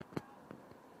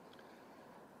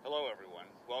Hello everyone.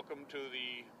 Welcome to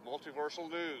the Multiversal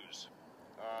News.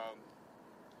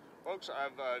 Folks,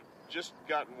 I've just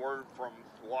gotten word from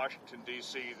Washington,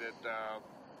 D.C. that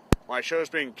my show's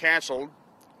being canceled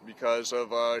because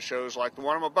of shows like the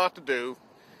one I'm about to do,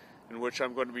 in which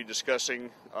I'm going to be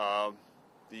discussing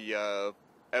the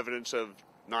evidence of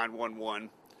 9/11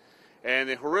 and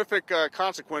the horrific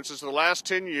consequences of the last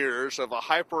 10 years of a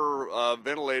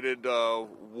hyper-ventilated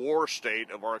war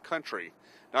state of our country.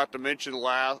 Not to mention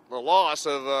the loss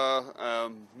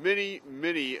of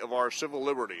many of our civil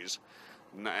liberties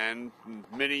and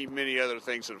many other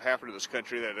things that have happened to this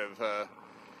country that have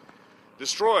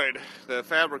destroyed the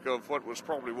fabric of what was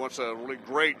probably once a really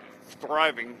great,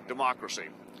 thriving democracy.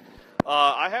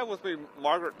 I have with me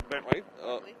Margaret Bentley,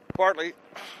 Bartley,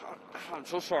 I'm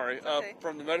so sorry, okay.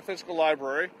 From the Metaphysical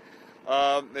Library,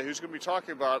 who's going to be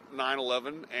talking about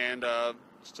 9/11 and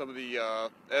some of the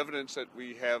evidence that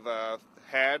we have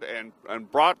had and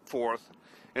brought forth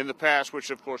in the past,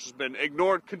 which of course has been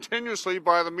ignored continuously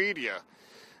by the media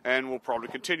and will probably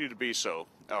continue to be so.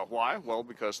 Why? Well,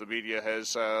 because the media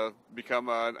has become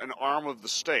an arm of the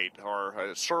state or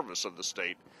a service of the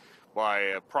state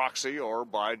by proxy or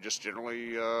by just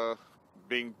generally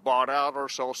being bought out or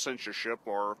self-censorship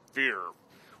or fear,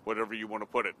 whatever you want to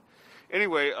put it.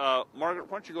 Anyway,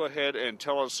 Margaret, why don't you go ahead and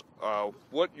tell us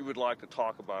what you would like to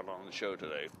talk about on the show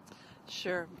today?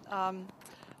 Sure.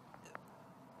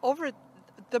 Over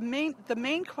the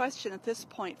main question at this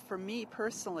point for me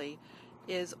personally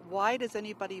is, why does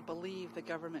anybody believe the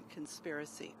government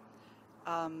conspiracy?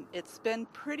 It's been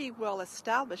pretty well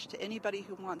established to anybody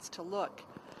who wants to look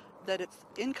that it's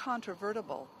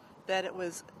incontrovertible that it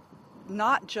was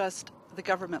not just the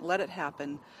government let it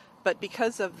happen, but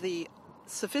because of the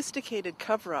sophisticated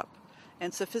cover-up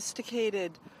and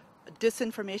sophisticated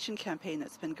disinformation campaign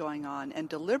that's been going on and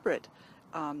deliberate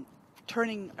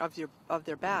turning of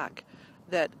their back,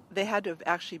 that they had to have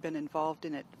actually been involved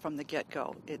in it from the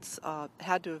get-go. It's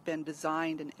had to have been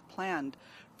designed and planned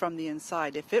from the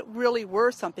inside. If it really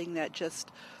were something that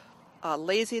just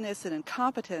laziness and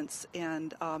incompetence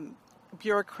and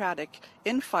bureaucratic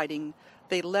infighting,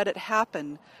 they let it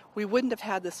happen, we wouldn't have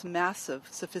had this massive,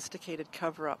 sophisticated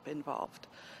cover-up involved.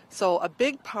 So a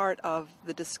big part of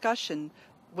the discussion,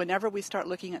 whenever we start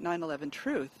looking at 9/11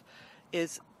 truth,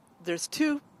 is there's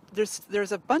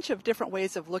a bunch of different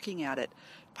ways of looking at it.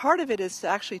 Part of it is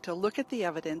actually to look at the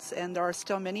evidence, and there are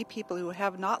still many people who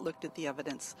have not looked at the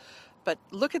evidence. But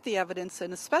look at the evidence,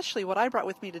 and especially what I brought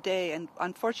with me today, and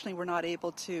unfortunately we're not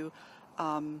able to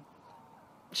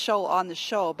show on the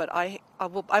show, but I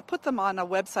put them on a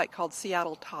website called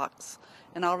Seattle Talks,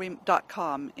 and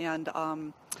 .com, and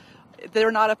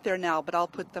they're not up there now, but I'll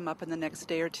put them up in the next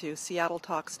day or two,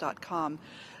 seattletalks.com.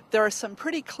 There are some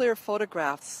pretty clear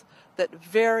photographs that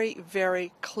very,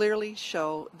 very clearly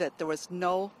show that there was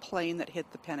no plane that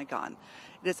hit the Pentagon.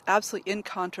 It is absolutely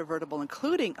incontrovertible,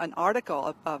 including an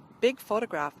article, a big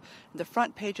photograph in the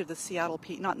front page of the Seattle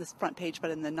not in the front page, but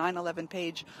in the 9/11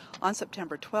 page on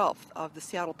September 12th of the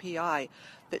Seattle PI,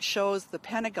 that shows the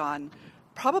Pentagon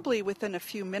probably within a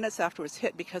few minutes after it was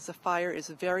hit, because the fire is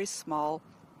very small.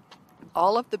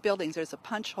 All of the buildings, there's a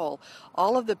punch hole.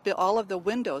 All of the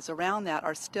windows around that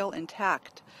are still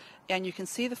intact, and you can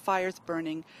see the fires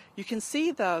burning. You can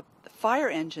see the fire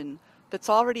engine that's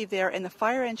already there, and the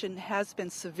fire engine has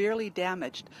been severely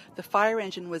damaged. The fire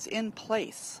engine was in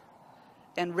place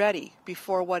and ready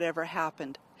before whatever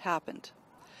happened.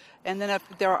 And then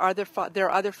there are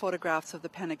other photographs of the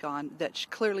Pentagon that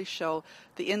clearly show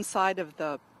the inside of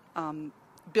the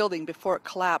building before it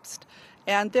collapsed,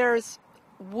 and there's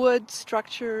wood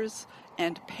structures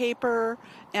and paper,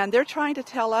 and they're trying to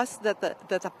tell us that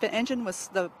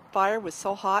the fire was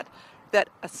so hot that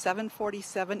a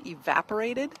 747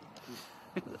 evaporated.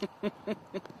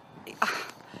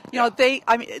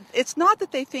 It's not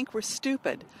that they think we're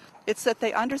stupid. It's that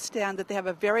they understand that they have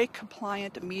a very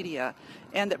compliant media,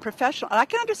 and that and I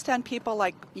can understand people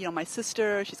like, my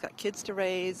sister, she's got kids to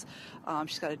raise,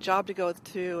 she's got a job to go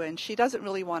to, and she doesn't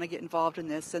really want to get involved in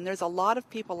this, and there's a lot of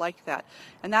people like that.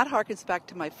 And that harkens back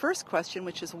to my first question,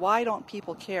 which is, why don't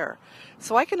people care?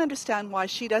 So I can understand why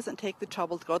she doesn't take the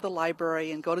trouble to go to the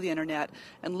library and go to the internet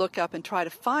and look up and try to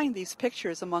find these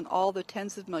pictures among all the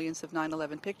tens of millions of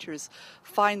 9/11 pictures,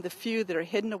 find the few that are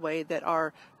hidden away that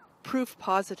are proof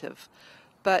positive.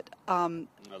 But that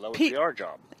would be our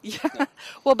job. Yeah.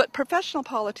 Well, but professional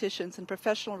politicians and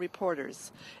professional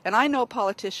reporters, and I know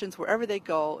politicians, wherever they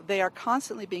go, they are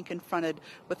constantly being confronted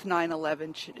with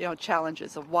 9/11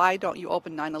 challenges of, why don't you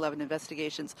open 9/11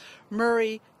 investigations?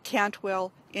 Murray,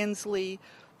 Cantwell, Inslee,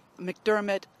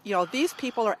 McDermott, these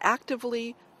people are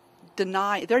actively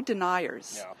they're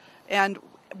deniers. Yeah. And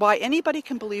why anybody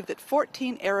can believe that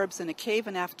 14 Arabs in a cave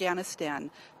in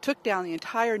Afghanistan took down the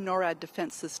entire NORAD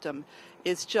defense system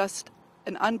is just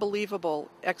an unbelievable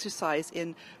exercise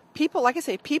in people, like I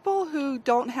say, people who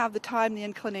don't have the time, the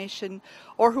inclination,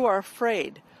 or who are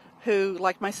afraid, who,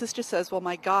 like my sister says, well,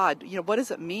 my God, what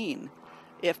does it mean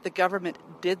if the government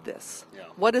did this? Yeah.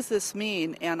 What does this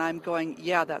mean? And I'm going,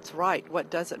 yeah, that's right. What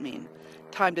does it mean?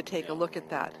 Time to take a look at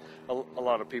that. A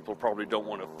lot of people probably don't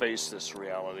want to face this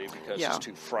reality because it's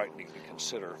too frightening to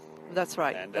consider. That's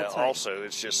right. And that's right. also,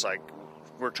 it's just like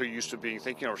we're too used to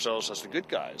thinking of ourselves as the good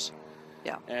guys.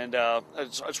 Yeah. And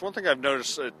it's one thing I've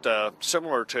noticed that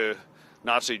similar to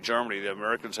Nazi Germany, the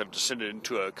Americans have descended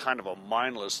into a kind of a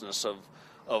mindlessness of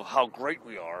how great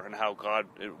we are and how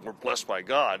we're blessed by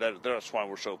God. That's why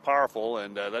we're so powerful,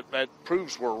 and that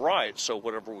proves we're right. So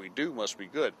whatever we do must be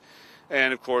good.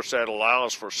 And of course, that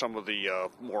allows for some of the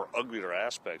more uglier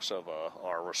aspects of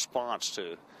our response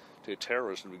to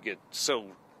terrorism to get so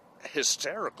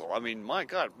hysterical. I mean, my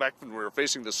God, back when we were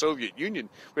facing the Soviet Union,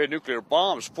 we had nuclear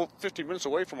bombs 50 minutes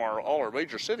away from all our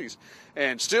major cities,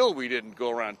 and still we didn't go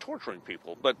around torturing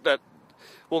people. But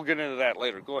we'll get into that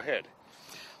later. Go ahead.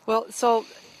 Well, so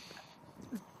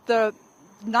the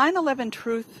 9/11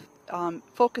 truth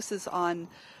focuses on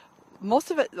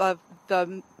most of it.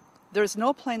 There's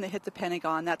no plane that hit the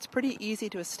Pentagon. That's pretty easy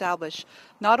to establish,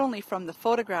 not only from the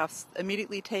photographs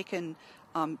immediately taken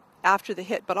after the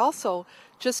hit, but also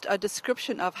just a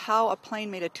description of how a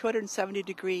plane made a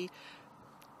 270-degree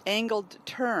angled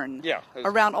turn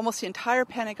around almost the entire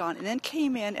Pentagon and then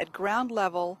came in at ground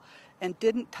level and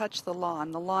didn't touch the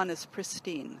lawn. The lawn is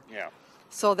pristine. Yeah.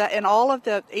 So that, and all of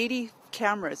the 80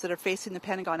 cameras that are facing the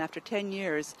Pentagon after 10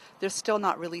 years, they're still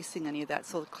not releasing any of that.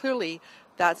 So clearly,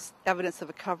 that's evidence of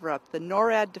a cover-up. The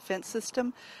NORAD defense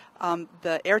system,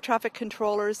 the air traffic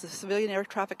controllers, the civilian air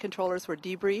traffic controllers were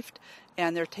debriefed,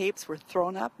 and their tapes were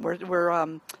torn up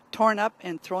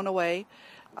and thrown away.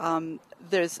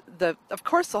 There's of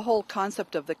course, the whole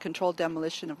concept of the controlled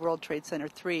demolition of World Trade Center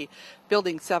 3,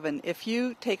 Building 7. If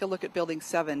you take a look at Building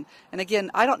 7, and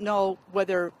again, I don't know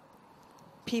whether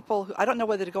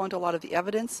to go into a lot of the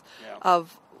evidence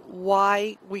of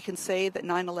why we can say that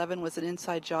 9/11 was an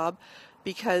inside job,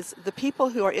 because the people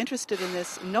who are interested in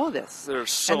this know this.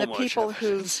 There's so and the much people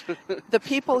evidence. the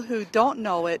people who don't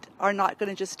know it are not going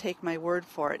to just take my word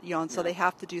for it, and so they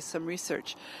have to do some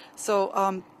research. So,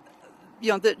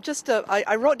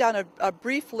 I wrote down a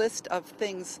brief list of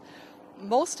things,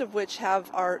 most of which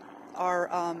have a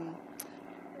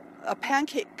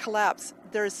pancake collapse.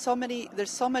 There's so many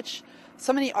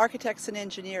architects and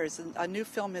engineers, and a new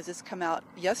film has just come out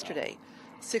yesterday,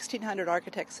 1,600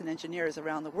 architects and engineers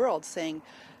around the world saying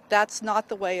that's not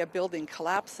the way a building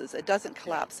collapses. It doesn't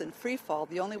collapse in free fall.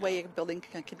 The only way a building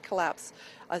can collapse,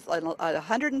 a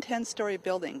 110-story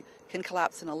building can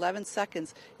collapse in 11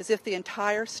 seconds, is if the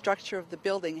entire structure of the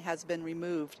building has been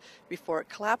removed before it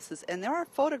collapses. And there are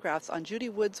photographs on Judy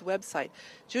Wood's website.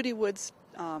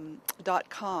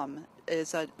 JudyWoods.com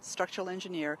is a structural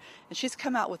engineer, and she's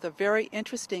come out with a very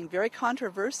interesting, very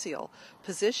controversial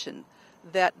position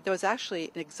that there was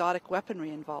actually an exotic weaponry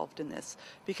involved in this,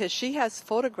 because she has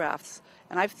photographs,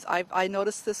 and I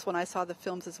noticed this when I saw the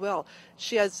films as well.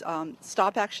 She has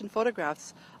stop-action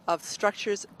photographs of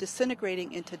structures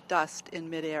disintegrating into dust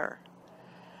in midair.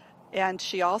 And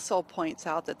she also points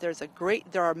out that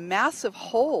there are massive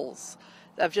holes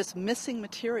of just missing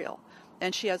material.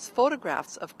 And she has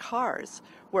photographs of cars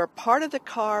where part of the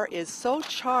car is so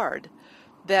charred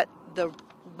that the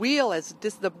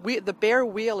bare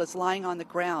wheel is lying on the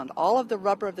ground. All of the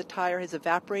rubber of the tire has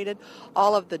evaporated.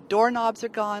 All of the doorknobs are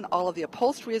gone. All of the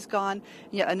upholstery is gone.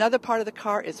 And yet another part of the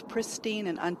car is pristine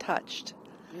and untouched.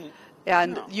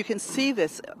 And you can see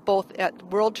this both at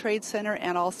World Trade Center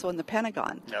and also in the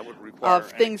Pentagon. That would require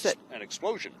an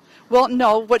explosion. Well,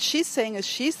 no. What she's saying is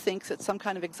she thinks it's some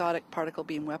kind of exotic particle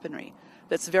beam weaponry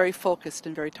that's very focused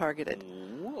and very targeted.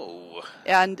 Whoa.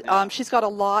 And she's got a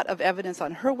lot of evidence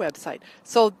on her website.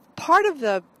 So part of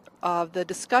the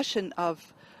discussion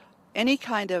of any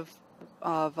kind of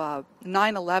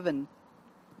 9/11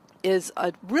 is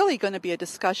really going to be a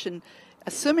discussion,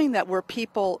 assuming that we're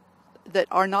people that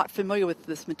are not familiar with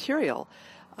this material,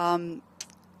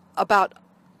 about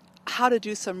how to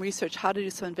do some research, how to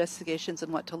do some investigations,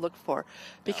 and what to look for.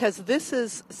 Because this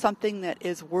is something that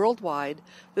is worldwide.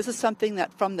 This is something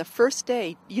that from the first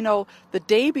day, the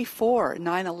day before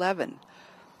 9/11,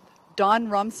 Don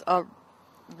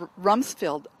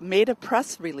Rumsfeld made a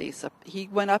press release. He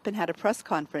went up and had a press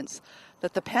conference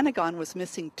that the Pentagon was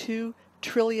missing $2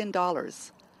 trillion.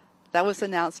 That was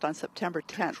announced on September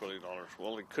 10th. $2 trillion.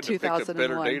 Well, he couldn't have picked a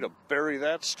better day to bury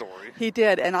that story. He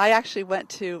did, and I actually went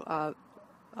to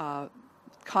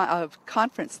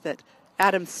conference that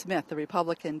Adam Smith, the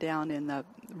Republican down in the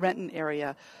Renton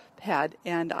area, had,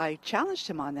 and I challenged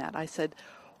him on that. I said,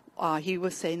 he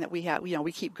was saying that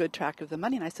we keep good track of the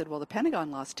money, and I said, well, the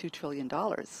Pentagon lost $2 trillion.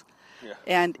 Yeah.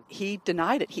 And he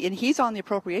denied it. And he's on the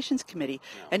Appropriations Committee,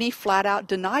 and he flat out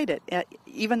denied it,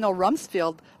 even though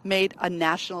Rumsfeld made a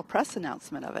national press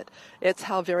announcement of it. It's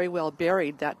how very well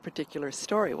buried that particular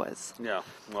story was. Yeah.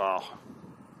 Wow.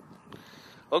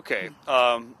 Okay.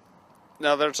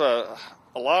 Now there's a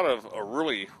lot of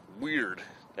really weird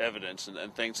evidence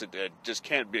and things that just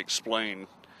can't be explained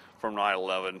from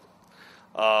 9/11.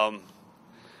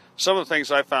 Some of the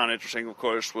things I found interesting, of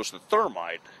course, was the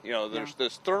thermite. There's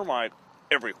this thermite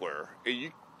everywhere.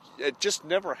 It just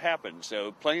never happens.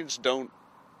 Planes don't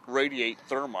radiate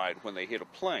thermite when they hit a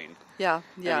plane. Yeah,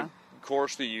 yeah. And of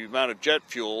course, the amount of jet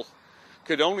fuel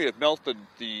could only have melted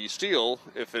the steel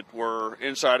if it were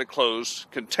inside a closed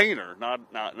container, not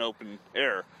in open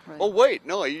air. Right. Oh, wait,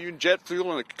 no, even jet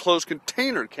fuel in a closed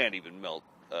container can't even melt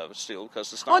steel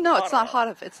because it's not. Oh no, hot it's not enough.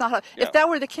 hot. It's not hot. Yeah. If that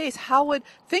were the case,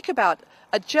 think about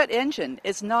a jet engine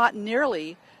is not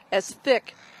nearly as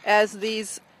thick as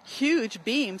these huge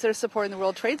beams that are supporting the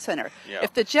World Trade Center. Yeah.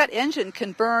 If the jet engine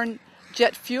can burn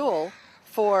jet fuel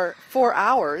for 4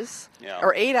 hours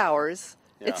or 8 hours,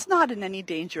 it's not in any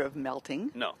danger of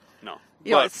melting. No.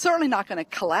 It's certainly not going to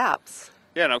collapse.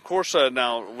 Yeah, and of course,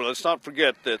 now, let's not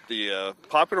forget that the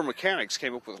popular mechanics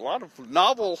came up with a lot of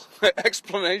novel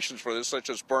explanations for this, such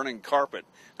as burning carpet.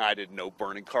 I didn't know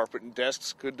burning carpet and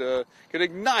desks could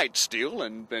ignite steel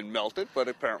and melt it, but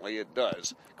apparently it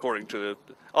does. According to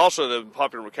the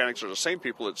popular mechanics are the same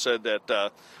people that said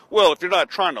that, well, if you're not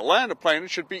trying to land a plane, it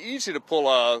should be easy to pull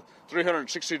a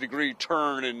 360-degree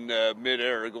turn in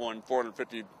midair going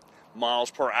 450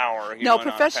 miles per hour. No,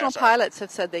 professional pilots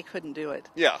have said they couldn't do it.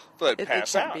 Yeah, but it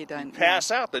pass can't out. be done.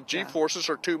 Pass out. The G-forces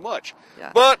are too much.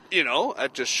 Yeah. But,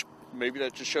 maybe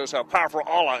that just shows how powerful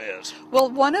Allah is. Well,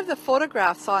 one of the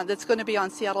photographs that's going to be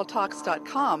on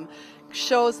SeattleTalks.com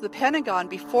shows the Pentagon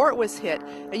before it was hit,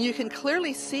 and you can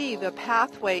clearly see the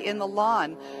pathway in the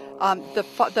lawn.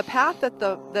 The path that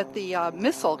the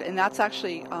missile, and that's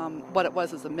actually what it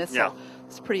was as a missile. Yeah.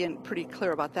 It's pretty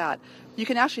clear about that. You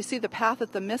can actually see the path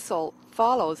that the missile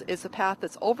follows is the path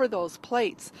that's over those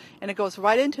plates, and it goes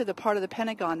right into the part of the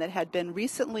Pentagon that had been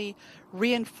recently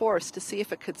reinforced to see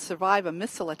if it could survive a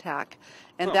missile attack.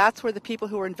 And that's where the people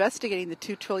who were investigating the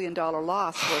 $2 trillion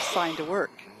loss were assigned to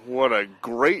work. What a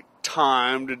great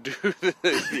time to do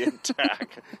the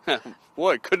attack.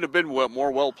 Boy, it couldn't have been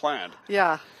more well planned.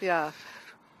 Yeah.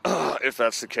 If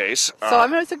that's the case.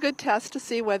 So it's a good test to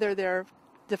see whether their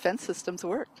defense systems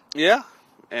worked. Yeah.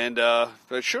 And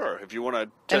but sure, if you want to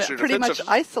test your and it pretty defense much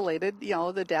isolated,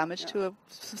 the damage to a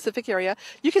specific area.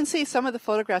 You can see some of the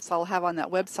photographs I'll have on that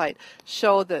website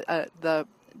show that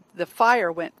the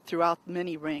fire went throughout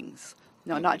many rings.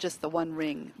 No, not just the one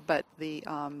ring, but the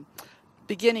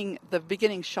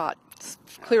beginning shot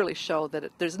clearly show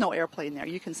that there's no airplane there.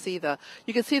 You can see the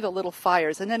little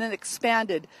fires, and then it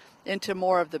expanded into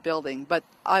more of the building. But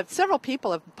several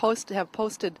people have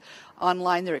posted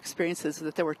online their experiences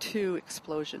that there were 2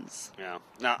 explosions. Yeah.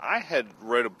 Now, I had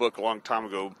read a book a long time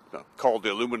ago called The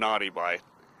Illuminati by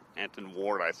Anton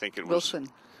Ward, I think it was.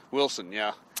 Wilson,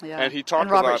 yeah. And he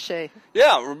talked Robert about Shea.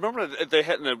 Yeah, remember they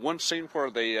had in that one scene where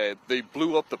they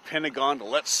blew up the Pentagon to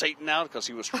let Satan out because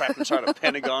he was trapped inside a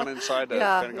Pentagon inside the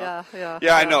Pentagon.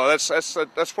 Yeah, I know. That's what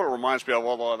it reminds me of.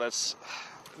 Although that's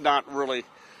not really.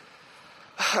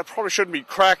 I probably shouldn't be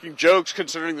cracking jokes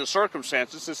considering the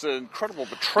circumstances. It's an incredible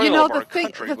betrayal of our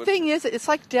country. The thing is, it's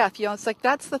like death. It's like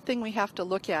that's the thing we have to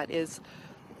look at is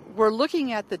we're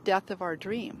looking at the death of our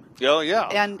dream. Oh, yeah.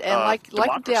 And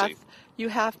like death, you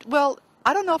have to, well,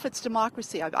 I don't know if it's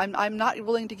democracy. I'm not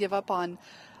willing to give up on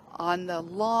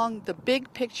the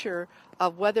big picture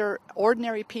of whether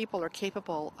ordinary people are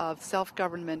capable of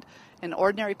self-government and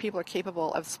ordinary people are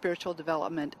capable of spiritual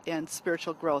development and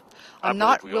spiritual growth. I'm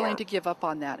not willing to give up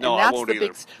on that. No, and that's I won't the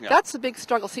either. that's the big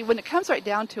struggle. See, when it comes right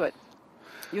down to it,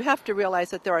 you have to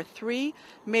realize that there are 3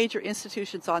 major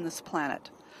institutions on this planet.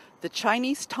 The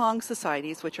Chinese Tang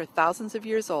societies, which are thousands of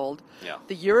years old,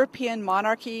 the European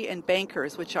monarchy and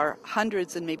bankers, which are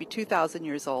hundreds and maybe 2,000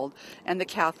 years old, and the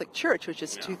Catholic Church, which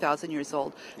is 2,000 years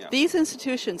old. These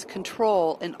institutions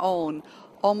control and own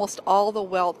almost all the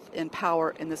wealth and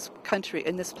power in this country,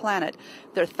 in this planet.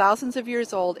 They're thousands of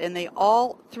years old, and they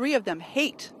all 3 of them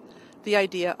hate the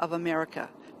idea of America.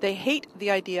 They hate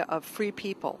the idea of free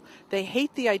people. They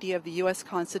hate the idea of the U.S.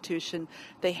 Constitution.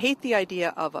 They hate the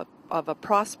idea of a of a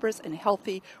prosperous and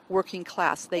healthy working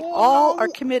class. They all are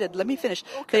committed. Let me finish.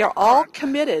 Okay. They are all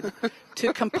committed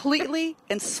to completely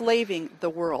enslaving the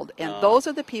world, and those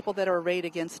are the people that are arrayed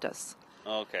against us.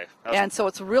 Okay. And so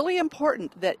it's really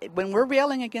important that when we're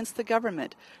railing against the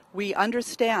government, we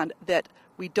understand that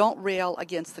we don't rail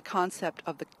against the concept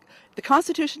of the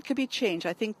Constitution could be changed.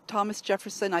 I think Thomas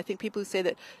Jefferson, I think people who say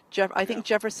that,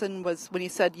 Jefferson was, when he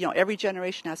said, every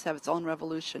generation has to have its own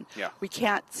revolution. Yeah. We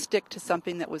can't stick to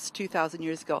something that was 2,000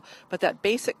 years ago. But that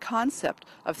basic concept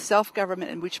of self-government,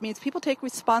 and which means people take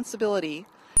responsibility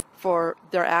for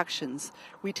their actions.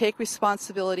 We take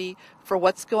responsibility for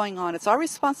what's going on. It's our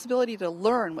responsibility to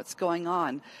learn what's going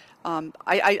on.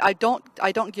 I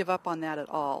don't give up on that at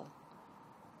all.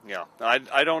 Yeah,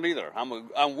 I don't either.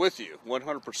 I'm with you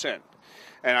 100%,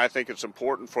 and I think it's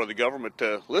important for the government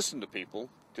to listen to people,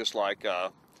 just like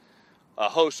a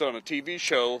host on a TV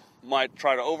show might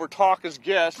try to overtalk his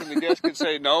guest, and the guest can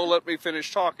say, "No, let me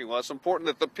finish talking." Well, it's important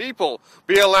that the people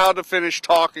be allowed to finish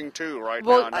talking too,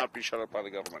 now, and not be shut up by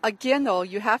the government. Again, though,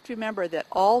 you have to remember that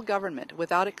all government,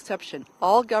 without exception,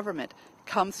 all government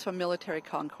comes from military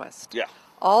conquest. Yeah.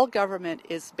 All government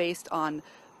is based on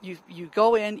you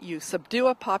go in, you subdue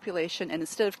a population, and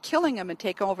instead of killing them and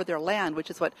taking over their land,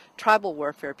 which is what tribal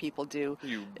warfare people do,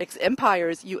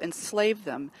 empires, you enslave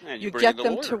them, and you get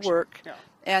them to work,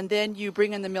 and then you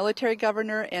bring in the military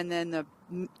governor, and then the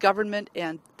government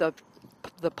and the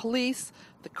police,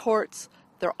 the courts.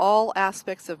 They're all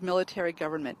aspects of military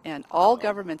government, and all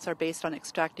governments are based on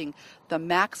extracting the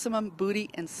maximum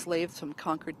booty and slaves from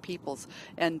conquered peoples.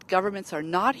 And governments are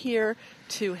not here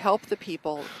to help the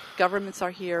people. Governments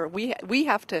are here. We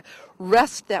have to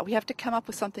wrest that. We have to come up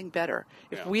with something better.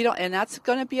 If we don't, and that's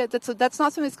going to be that's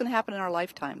not something that's going to happen in our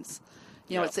lifetimes.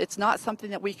 It's not something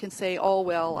that we can say, oh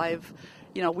well,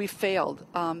 we failed.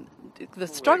 The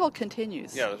struggle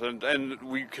continues. Yeah, and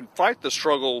we can fight the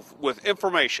struggle with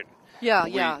information. Yeah.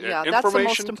 That's the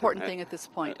most important thing at this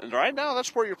point. And right now,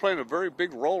 that's where you're playing a very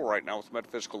big role right now with the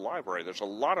Metaphysical Library. There's a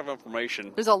lot of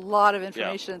information. There's a lot of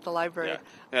information at the library.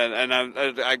 Yeah. And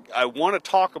I want to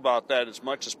talk about that as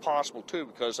much as possible, too,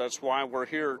 because that's why we're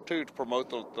here, too, to promote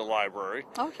the library.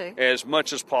 Okay. As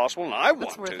much as possible, and I want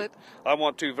That's worth it. I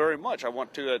want to very much. I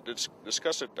want to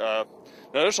discuss it.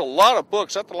 Now, there's a lot of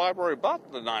books at the library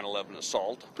about the 9/11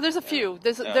 assault. But there's a few.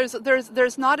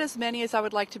 There's not as many as I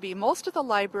would like to be. Most of the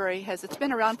library it's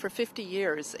been around for 50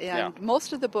 years, and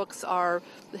most of the books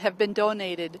have been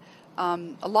donated.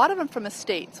 A lot of them from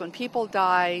estates. When people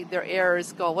die, their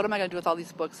heirs go, "What am I going to do with all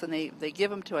these books?" And they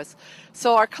give them to us.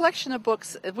 So our collection of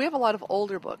books, we have a lot of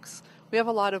older books. We have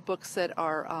a lot of books that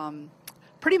are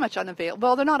pretty much unavailable.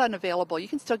 Well, they're not unavailable. You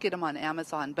can still get them on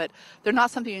Amazon, but they're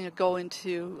not something you can go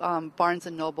into Barnes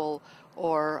and Noble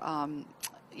or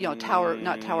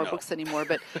Tower Books anymore,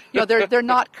 but they're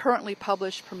not currently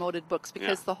published, promoted books,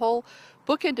 because the whole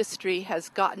book industry has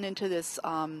gotten into this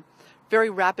very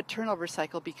rapid turnover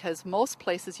cycle, because most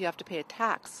places you have to pay a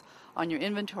tax on your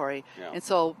inventory, and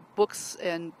so books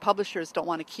and publishers don't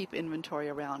want to keep inventory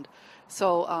around.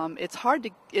 So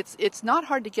it's not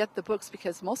hard to get the books,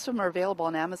 because most of them are available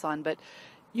on Amazon, but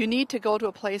you need to go to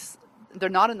a place. They're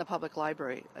not in the public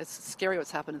library. It's scary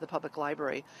what's happened to the public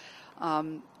library.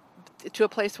 To a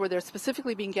place where they're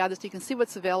specifically being gathered so you can see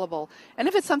what's available. And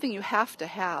if it's something you have to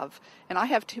have, and I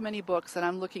have too many books and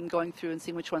I'm going through and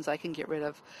seeing which ones I can get rid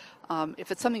of.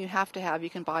 If it's something you have to have, you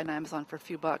can buy on Amazon for a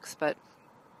few bucks, but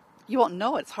you won't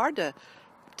know it. It's hard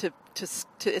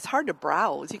it's hard to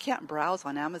browse. You can't browse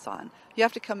on Amazon. You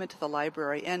have to come into the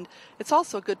library, and it's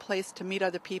also a good place to meet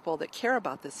other people that care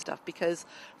about this stuff, because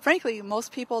frankly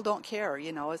most people don't care.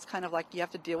 It's kind of like you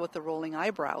have to deal with the rolling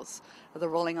eyebrows or the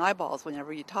rolling eyeballs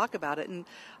whenever you talk about it, and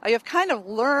I have kind of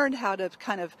learned how to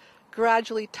kind of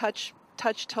gradually touch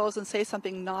toes and say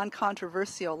something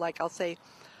non-controversial, like I'll say,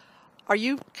 are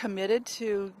you committed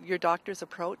to your doctor's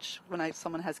approach when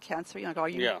someone has cancer? Are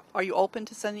you open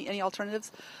to sending any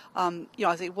alternatives?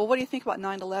 I say, well, what do you think about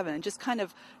 9/11? And just kind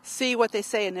of see what they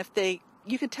say, and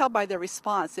you can tell by their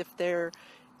response if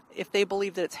they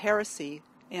believe that it's heresy.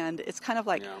 And it's kind of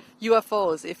like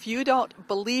UFOs. If you don't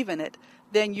believe in it,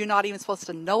 then you're not even supposed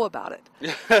to know about it.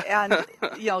 And,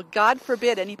 God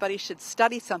forbid anybody should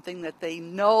study something that they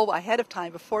know ahead of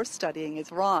time before studying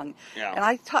is wrong. Yeah.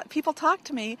 And people talk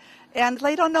to me, and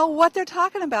they don't know what they're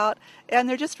talking about, and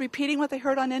they're just repeating what they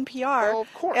heard on NPR. Well,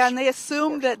 of course. And they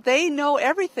assume that they know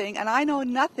everything, and I know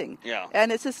nothing. Yeah.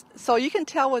 And it's just, so you can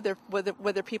tell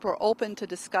whether people are open to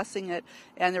discussing it,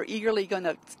 and they're eagerly going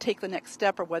to take the next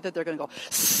step, or whether they're going to go,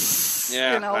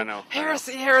 I know.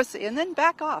 heresy, and then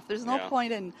back off. There's no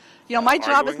point in, my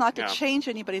job is not to Yeah. change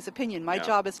anybody's opinion. My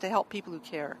job is to help people who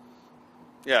care.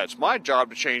 Yeah, it's my job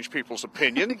to change people's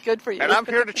opinion. Good for you. And I'm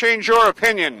here to change your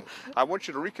opinion. I want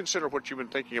you to reconsider what you've been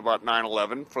thinking about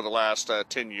 9/11 for the last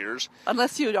 10 years.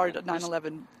 Unless you are a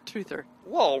 9/11 truther.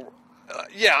 Well,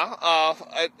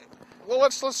 well,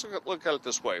 let's look at it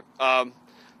this way.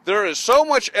 There is so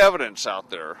much evidence out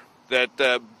there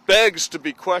that begs to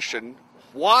be questioned.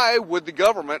 Why would the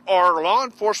government or law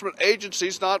enforcement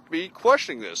agencies not be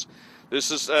questioning this? This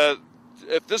is,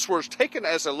 if this was taken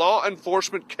as a law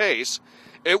enforcement case,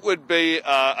 it would be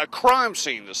a crime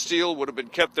scene. The steel would have been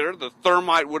kept there. The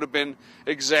thermite would have been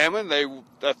examined. The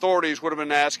authorities would have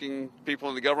been asking people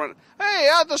in the government, hey,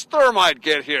 how'd this thermite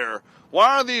get here?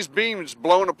 Why are these beams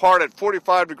blown apart at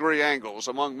 45-degree angles,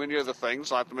 among many other things,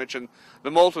 not to mention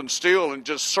the molten steel in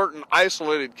just certain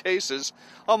isolated cases,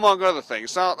 among other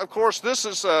things. Now, of course, this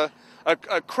is a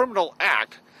criminal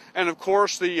act, and of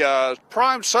course the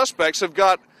prime suspects have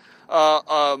got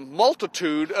a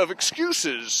multitude of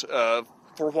excuses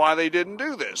for why they didn't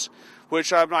do this,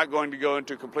 which I'm not going to go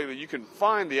into completely. You can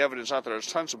find the evidence out there. There's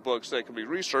tons of books that can be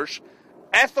researched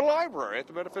at the library, at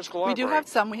the Metaphysical Library. We do have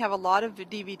some. We have a lot of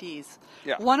DVDs.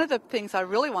 Yeah. One of the things I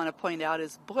really want to point out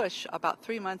is Bush, about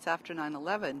 3 months after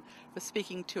 9/11, was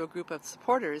speaking to a group of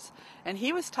supporters, and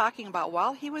he was talking about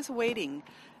while he was waiting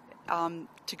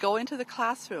to go into the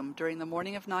classroom during the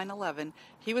morning of 9/11,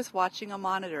 he was watching a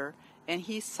monitor, and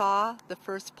he saw the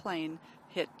first plane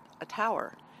hit a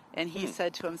tower. And he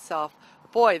said to himself,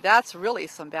 boy, that's really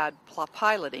some bad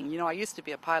piloting. You know, I used to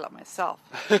be a pilot myself.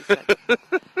 He said.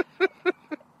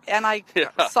 And I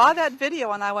saw that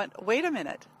video and I went, wait a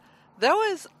minute.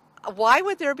 Why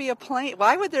would there be a plane,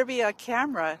 why would there be a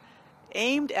camera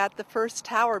aimed at the first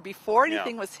tower before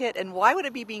anything was hit? And why would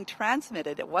it be being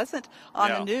transmitted? It wasn't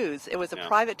on the news. It was a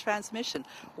private transmission.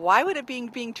 Why would it be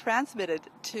being transmitted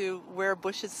to where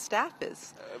Bush's staff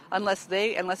is? Unless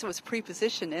it was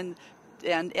pre-positioned. And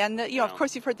you know, of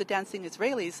course, you've heard the dancing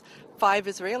Israelis. 5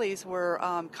 Israelis were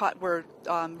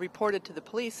reported to the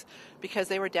police because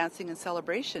they were dancing in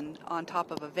celebration on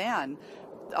top of a van,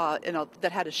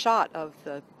 that had a shot of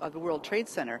the World Trade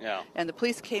Center. Yeah. And the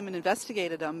police came and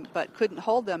investigated them, but couldn't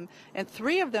hold them. And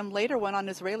 3 of them later went on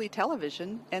Israeli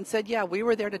television and said, "Yeah, we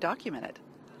were there to document it."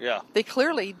 Yeah. They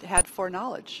clearly had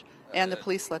foreknowledge, and the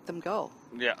police let them go.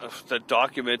 Yeah, to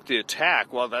document the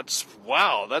attack. Well, that's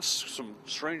some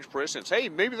strange precedents. Hey,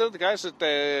 maybe they're the guys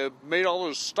that made all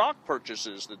those stock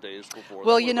purchases the days before.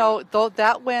 Well, you know, though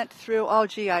that went through. Oh,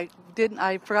 gee, I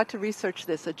forgot to research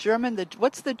this.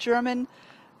 What's the German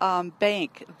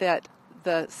bank that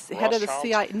the head of the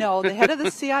CIA? No, the head of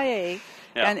the CIA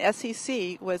and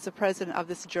SEC was the president of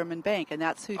this German bank, and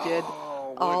that's who did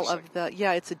all of the.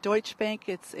 Yeah, it's a Deutsche Bank.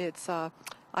 It's.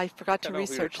 I forgot to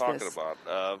research this. I know who you're talking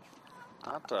about.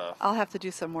 I'll have to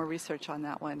do some more research on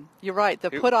that one. You're right.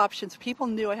 The put options, people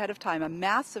knew ahead of time, a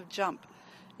massive jump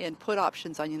in put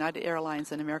options on United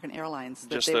Airlines and American Airlines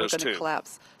that they were going to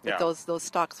collapse, that those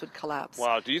stocks would collapse.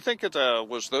 Wow. Do you think it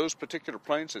was those particular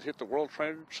planes that hit the World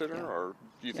Trade Center, or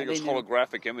do you think it was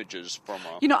holographic images from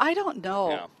You know, I don't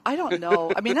know. Yeah. I don't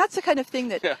know. I mean, that's the kind of thing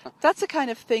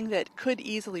that could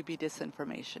easily be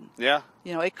disinformation. Yeah.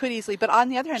 You know, it could easily. But on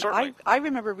the other hand, Certainly. I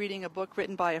remember reading a book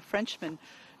written by a Frenchman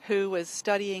who was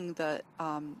studying the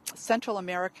Central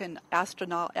American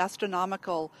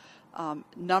astronomical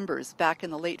numbers back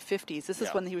in the late 50s. This is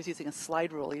when he was using a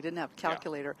slide rule. He didn't have a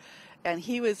calculator. And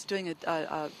he was doing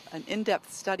an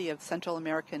in-depth study of Central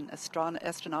American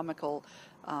astronomical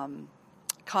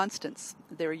constants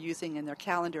they were using in their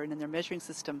calendar and in their measuring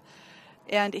system.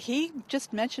 And he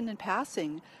just mentioned in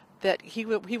passing that he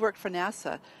worked for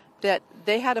NASA, that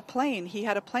he had a plane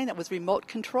that was remote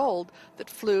controlled that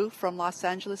flew from Los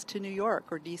Angeles to New York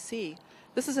or D.C.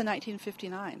 This is in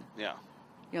 1959. Yeah.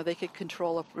 You know, they could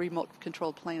control a remote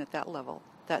controlled plane at that level,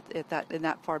 that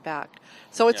far back.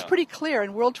 So it's pretty clear.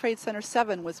 And World Trade Center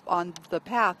 7 was on the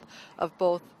path of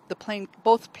both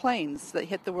planes that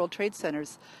hit the World Trade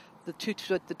Centers,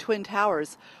 the twin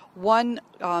towers. One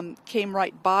came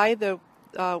right by the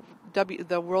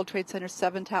World Trade Center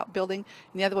 7 if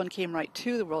the other one came right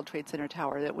to the World Trade Center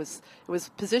tower. It was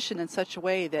positioned in such a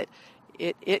way that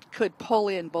it could pull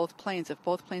in both planes if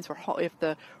both planes were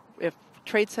if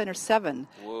Trade Center 7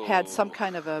 had some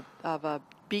kind of a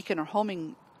beacon or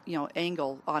homing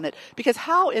angle on it. Because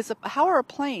how are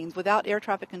planes without air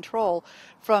traffic control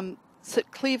from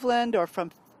Cleveland or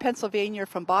from Pennsylvania or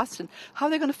from Boston, how are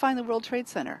they going to find the World Trade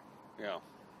Center? Yeah.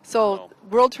 So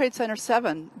World Trade Center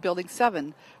 7, Building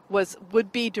 7,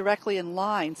 would be directly in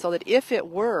line, so that if it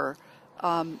were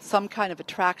some kind of a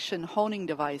traction honing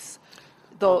device,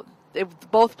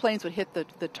 both planes would hit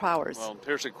the towers. Well,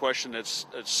 here's a question that's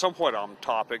somewhat on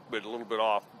topic, but a little bit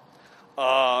off.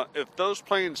 If those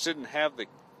planes didn't have the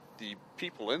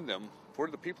people in them, where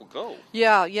did the people go?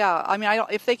 Yeah, yeah. I mean,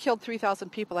 if they killed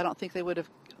 3,000 people, I don't think they would have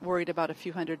worried about a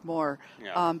few hundred more.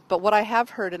 Yeah. But what I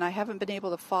have heard, and I haven't been able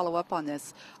to follow up on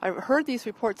this, I've heard these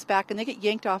reports back, and they get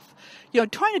yanked off. You know,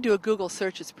 trying to do a Google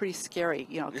search is pretty scary,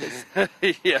 you know,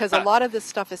 because a lot of this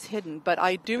stuff is hidden. But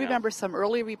I do remember some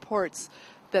early reports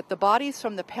that the bodies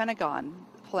from the Pentagon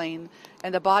plane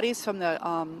and the bodies from the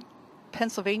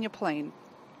Pennsylvania plane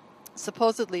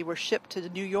supposedly were shipped to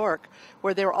New York,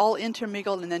 where they were all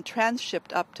intermingled and then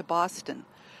transshipped up to Boston.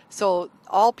 So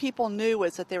all people knew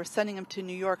was that they were sending them to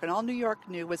New York, and all New York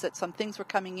knew was that some things were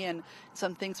coming in,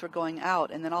 some things were going out,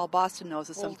 and then all Boston knows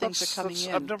is some things are coming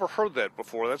in. I've never heard that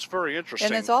before. That's very interesting.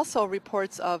 And there's also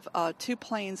reports of 2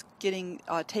 planes getting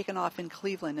taken off in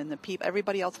Cleveland, and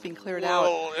everybody else being cleared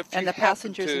out, and the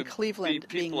passengers in Cleveland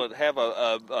people that have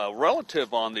a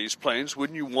relative on these planes,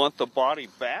 wouldn't you want the body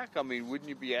back? I mean, wouldn't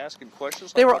you be asking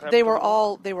questions? They were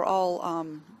all.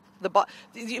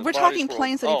 We're talking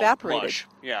planes that evaporated. Mush.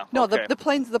 Yeah. No, okay. the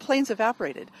planes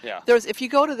evaporated. Yeah. If you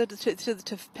go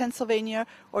to Pennsylvania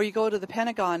or you go to the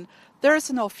Pentagon,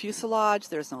 there's no fuselage,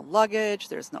 there's no luggage,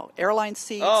 there's no airline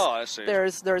seats. Oh, I see.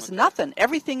 There's nothing.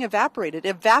 Everything evaporated.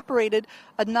 Evaporated.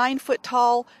 A 9-foot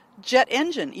tall jet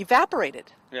engine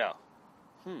evaporated. Yeah.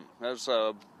 That's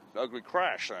a ugly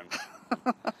crash then.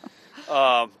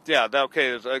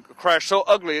 It's a crash so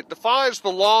ugly it defies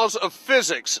the laws of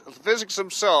physics. Physics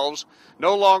themselves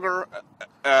no longer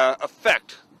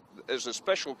affect as a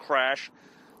special crash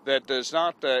that does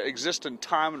not exist in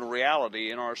time and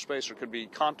reality in our space or could be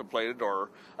contemplated or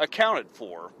accounted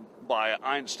for by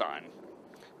Einstein.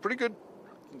 Pretty good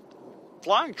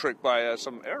flying trick by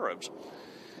some Arabs,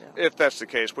 if that's the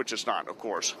case, which it's not, of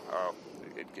course.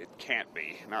 It can't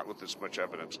be, not with this much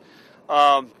evidence.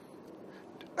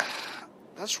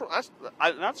 That's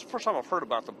the first time I've heard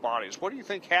about the bodies. What do you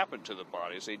think happened to the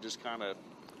bodies? They just kind of...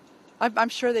 I'm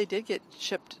sure they did get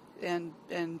shipped and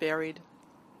buried.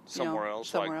 Somewhere else?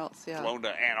 Somewhere else, yeah. Flown to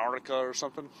Antarctica or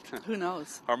something? Who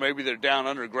knows? Or maybe they're down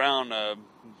underground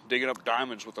digging up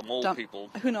diamonds with the mole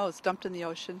people. Who knows? Dumped in the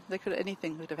ocean.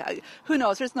 Anything could have happened. Who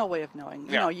knows? There's no way of knowing.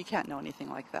 You know, you can't know anything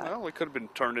like that. Well, they could have been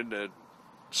turned into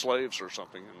slaves or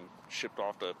something and shipped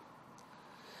off to...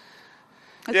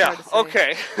 That's hard to say.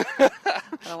 Okay. I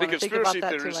don't want to think about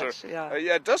that too much.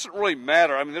 It doesn't really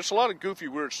matter. I mean, there's a lot of goofy,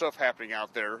 weird stuff happening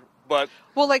out there, but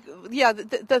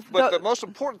the most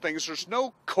important thing is there's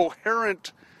no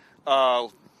coherent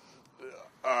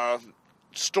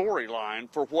storyline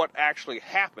for what actually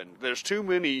happened. There's too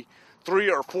many 3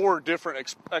 or 4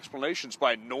 different explanations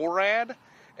by NORAD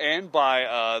and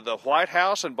by the White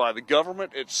House and by the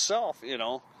government itself. You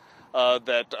know,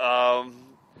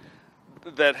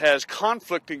 that has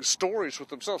conflicting stories with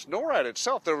themselves. NORAD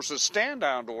itself, there was a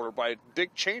stand-down order by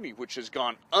Dick Cheney, which has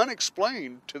gone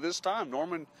unexplained to this time.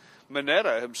 Norman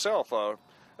Mineta himself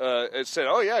it said,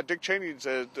 oh yeah, Dick Cheney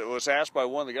was asked by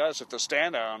one of the guys if the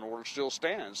stand-down order still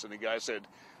stands. And the guy said,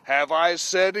 have I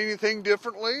said anything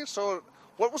differently? So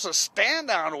what was a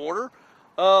stand-down order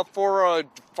for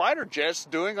fighter jets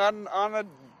doing on a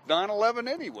 9/11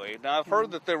 anyway? Now, I've heard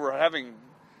that they were having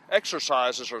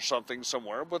exercises or something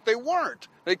somewhere, but they weren't.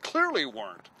 They clearly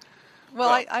weren't. Well,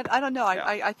 I don't know.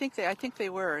 I think they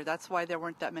were. That's why there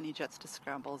weren't that many jets to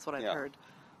scramble, is what I've heard.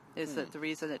 Is that the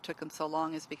reason it took them so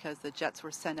long is because the jets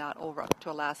were sent out over up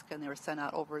to Alaska and they were sent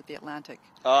out over the Atlantic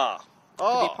to be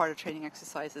part of training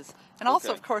exercises. And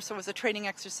also, of course, there was a training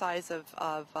exercise of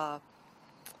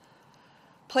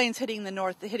planes hitting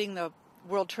the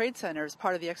World Trade Center as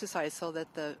part of the exercise, so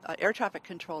that the air traffic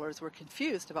controllers were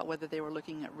confused about whether they were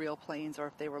looking at real planes or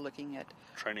if they were looking at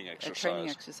training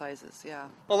exercises. Yeah.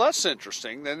 Well, that's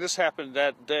interesting. Then this happened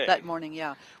that day. That morning,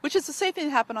 yeah. Which is the same thing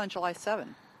that happened on July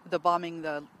 7th. The bombing,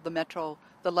 the metro,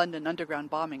 the London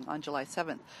Underground bombing on July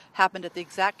 7th happened at the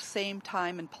exact same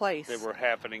time and place. They were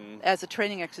happening as a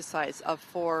training exercise of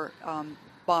 4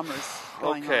 bombers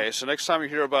going on. Okay, so next time you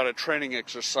hear about a training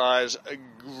exercise,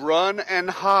 run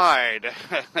and hide.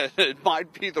 It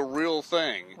might be the real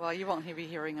thing. Well, you won't be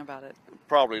hearing about it.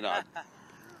 Probably not.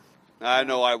 I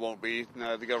know I won't be.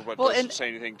 The government doesn't say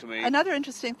anything to me. Another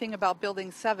interesting thing about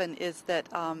Building 7 is that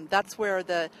that's where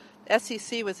the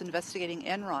SEC was investigating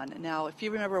Enron. Now, if you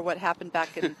remember what happened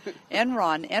back in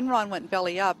Enron went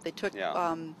belly up. They took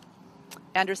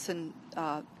Anderson...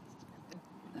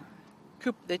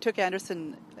 They took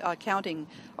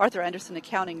Arthur Anderson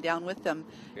Accounting down with them.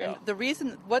 Yeah. And the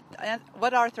reason, what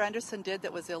Arthur Anderson did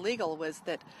that was illegal was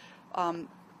that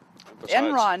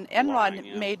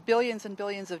Enron made billions and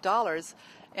billions of dollars.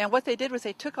 And what they did was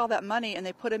they took all that money and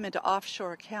they put them into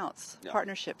offshore accounts,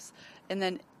 partnerships. And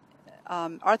then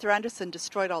Arthur Andersen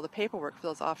destroyed all the paperwork for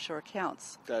those offshore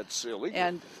accounts. That's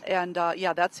illegal. And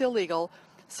yeah, that's illegal.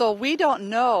 So we don't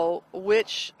know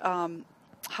which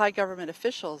high government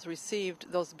officials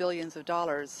received those billions of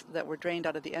dollars that were drained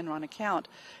out of the Enron account,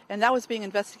 and that was being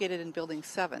investigated in Building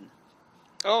 7.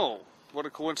 Oh, what a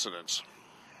coincidence.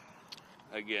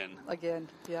 Again,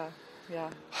 yeah.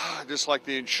 just like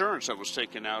the insurance that was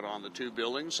taken out on the two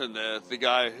buildings, and the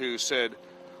guy who said,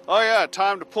 "Oh yeah,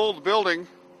 time to pull the building."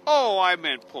 Oh, I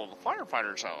meant pull the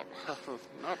firefighters out.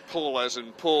 Not pull as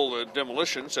in pull the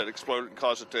demolitions that exploded and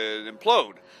caused it to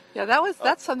implode. Yeah,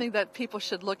 that's something that people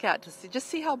should look at to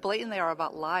see how blatant they are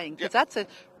about lying, because that's a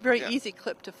very easy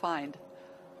clip to find.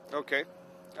 Okay.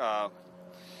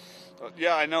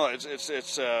 Yeah, I know.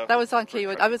 It's that was on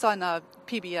KU. I was on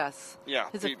PBS. Yeah,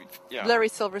 Larry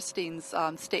Silverstein's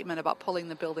statement about pulling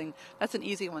the building. That's an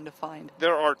easy one to find.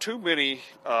 There are too many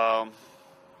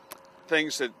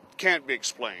things that can't be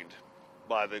explained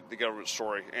by the government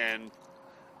story. And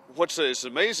what's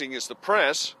amazing is the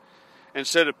press,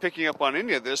 instead of picking up on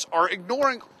any of this, are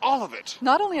ignoring all of it.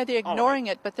 Not only are they ignoring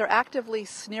it, but they're actively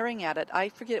sneering at it. I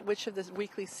forget which of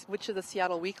the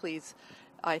Seattle weeklies,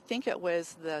 I think it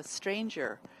was The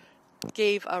Stranger,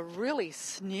 gave a really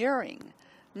sneering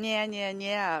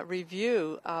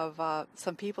review of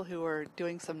some people who were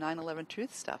doing some 9/11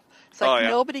 truth stuff. It's like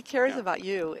nobody cares about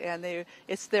you, and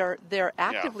they're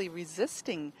actively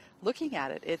resisting looking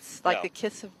at it. It's like the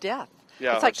kiss of death.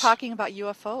 Yeah, it's like talking about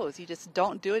UFOs. You just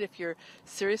don't do it if you're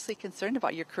seriously concerned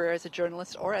about your career as a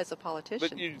journalist or as a politician.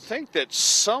 But you'd think that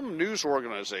some news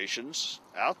organizations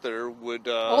out there would.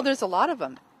 There's a lot of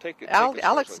them.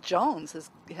 Alex Jones is.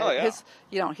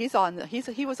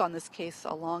 He was on this case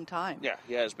a long time. Yeah,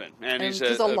 he has been, and he's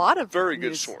a lot of very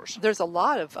good source. There's a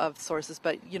lot of sources,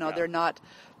 but they're not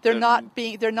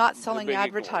selling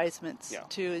advertisements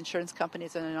to insurance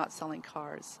companies, and they're not selling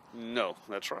cars. No,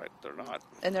 that's right. They're not.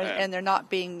 And they're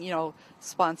not being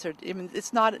sponsored. I mean,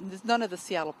 it's none of the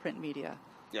Seattle print media.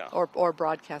 Yeah. Or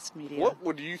broadcast media. What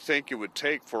would you think it would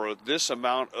take for this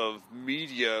amount of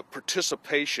media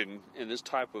participation in this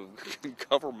type of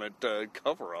government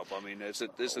cover-up? I mean, is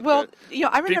it I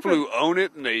remember people who own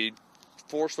it and they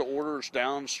force the orders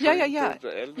downstream to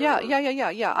the editor?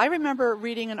 Yeah. I remember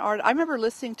reading an article. I remember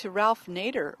listening to Ralph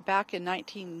Nader back in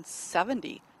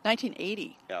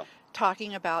 1980,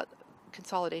 talking about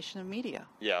consolidation of media.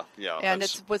 Yeah. And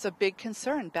it was a big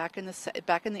concern back in the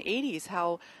 80s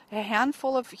how a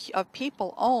handful of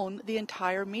people own the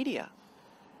entire media,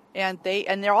 and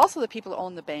they're also the people who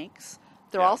own the banks.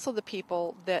 They're also the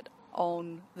people that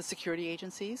own the security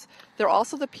agencies. They're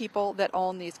also the people that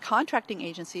own these contracting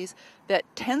agencies that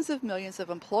tens of millions of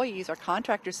employees are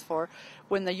contractors for.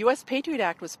 When the U.S. Patriot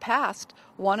Act was passed,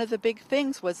 one of the big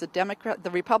things was the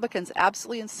Republicans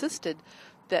absolutely insisted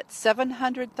that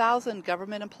 700,000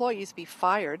 government employees be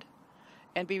fired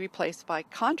and be replaced by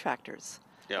contractors.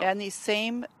 Yeah. And these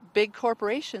same big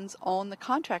corporations own the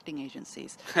contracting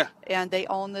agencies. And they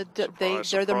own they're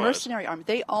the mercenary army.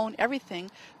 They own everything.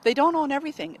 They don't own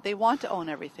everything. They want to own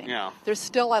everything. Yeah. There's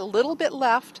still a little bit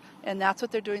left, and that's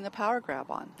what they're doing the power grab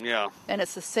on. Yeah. And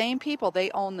it's the same people. They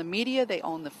own the media, they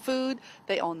own the food,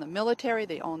 they own the military,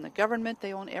 they own the government,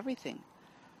 they own everything.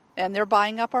 And they're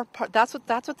buying up our. That's what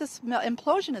this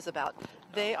implosion is about.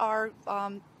 They are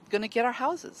going to get our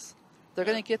houses. They're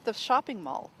going to get the shopping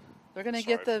mall. They're going to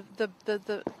get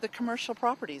the commercial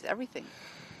properties. Everything.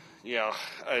 Yeah,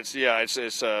 it's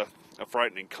a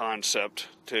frightening concept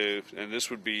and this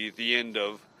would be the end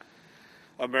of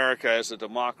America as a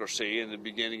democracy and the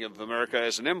beginning of America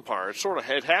as an empire. It sort of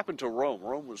had happened to Rome.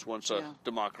 Rome was once a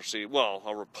democracy,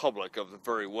 a republic of the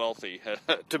very wealthy,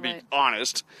 to be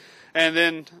honest. And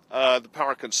then the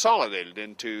power consolidated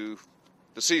into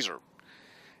the Caesar.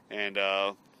 And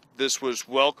this was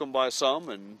welcomed by some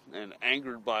and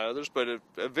angered by others, but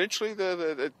eventually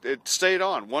it stayed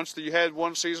on. Once you had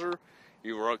one Caesar,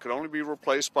 you could only be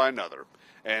replaced by another.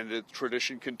 And the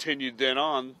tradition continued then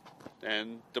on,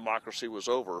 and democracy was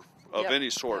over of any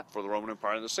sort for the Roman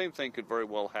Empire. And the same thing could very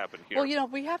well happen here. Well,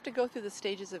 we have to go through the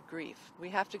stages of grief. We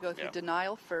have to go through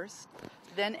denial first,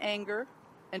 then anger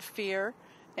and fear,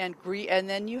 and grief, and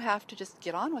then you have to just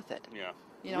get on with it. Yeah.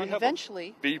 And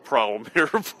eventually. Bee problem here,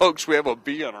 folks. We have a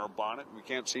bee on our bonnet. We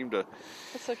can't seem to.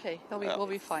 It's okay. We'll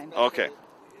be fine. Okay.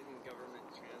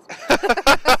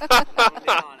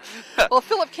 Well,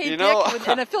 Philip K. Dick,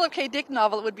 in a Philip K. Dick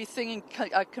novel, it would be singing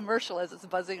a commercial as it's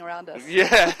buzzing around us.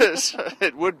 Yes,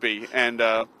 it would be, and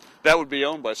that would be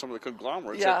owned by some of the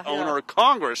conglomerates that own our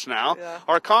Congress now. Yeah.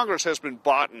 Our Congress has been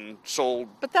bought and sold.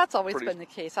 But that's always been the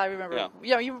case. I remember,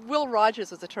 Will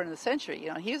Rogers was the turn of the century.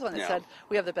 He was the one that said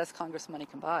we have the best Congress money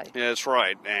can buy. Yeah, that's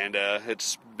right, and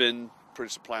it's been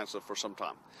plans for some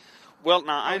time. Well,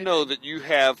 now I know that you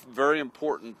have very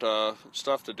important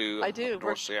stuff to do. I do.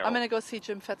 North Seattle. I'm going to go see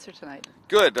Jim Fetzer tonight.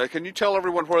 Good. Can you tell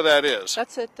everyone where that is?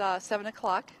 That's at 7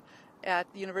 o'clock at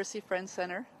the University Friends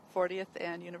Center, 40th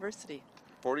and University.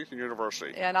 40th and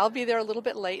University. And I'll be there a little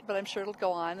bit late, but I'm sure it'll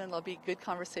go on, and there'll be good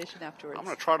conversation afterwards. I'm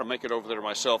going to try to make it over there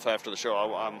myself after the show.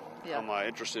 I'm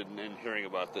interested in hearing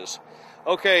about this.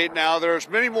 Okay, now there's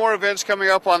many more events coming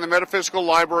up on the Metaphysical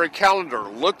Library calendar.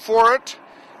 Look for it.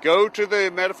 Go to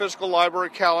the Metaphysical Library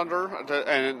calendar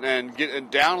and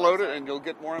download it, and you'll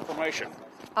get more information.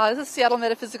 This is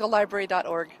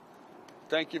SeattleMetaphysicalLibrary.org.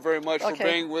 Thank you very much for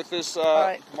being with us,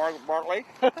 right. Margaret Bartley.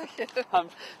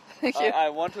 Thank you. I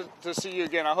want to see you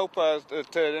again. I hope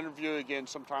to interview you again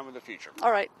sometime in the future.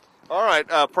 All right. All right.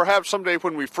 Perhaps someday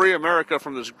when we free America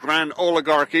from this grand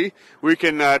oligarchy, we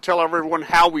can tell everyone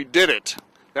how we did it.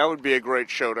 That would be a great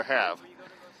show to have.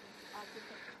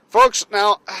 Folks,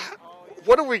 now,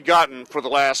 what have we gotten for the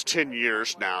last 10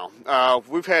 years now?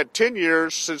 We've had 10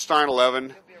 years since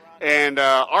 9/11, and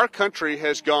our country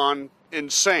has gone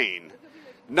insane.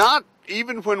 Not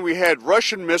even when we had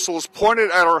Russian missiles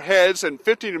pointed at our heads and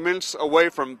 15 minutes away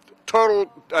from total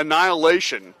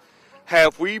annihilation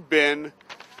have we been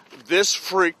this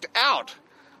freaked out.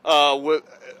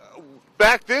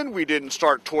 Back then we didn't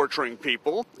start torturing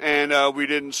people, and we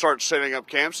didn't start setting up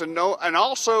camps. And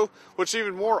also what's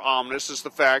even more ominous is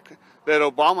the fact that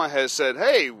Obama has said,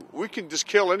 hey, we can just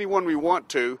kill anyone we want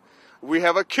to. We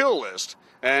have a kill list.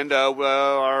 And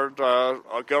our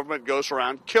government goes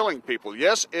around killing people.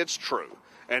 Yes, it's true.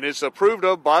 And it's approved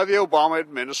of by the Obama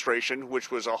administration,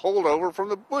 which was a holdover from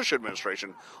the Bush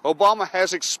administration. Obama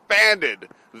has expanded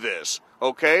this.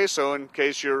 Okay, so in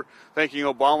case you're thinking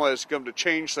Obama has come to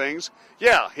change things,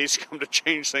 yeah, he's come to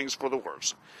change things for the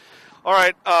worse. All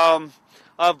right,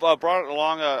 I've brought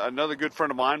along another good friend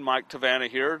of mine, Mike Tavanna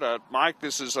here. Mike,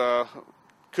 this is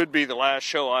could be the last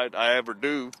show I ever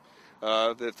do.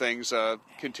 That things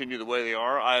continue the way they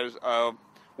are. I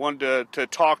wanted to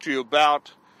talk to you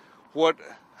about what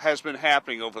has been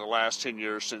happening over the last 10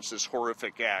 years since this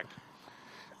horrific act.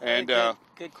 And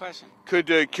good question.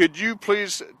 Could you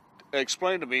please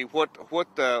explain to me what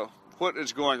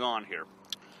is going on here?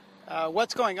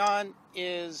 What's going on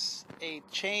is a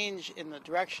change in the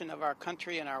direction of our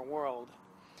country and our world.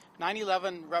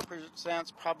 9/11 represents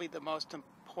probably the most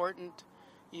important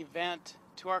event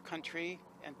to our country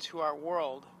and to our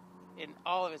world in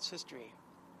all of its history.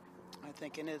 I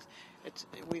think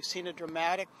we've seen a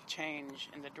dramatic change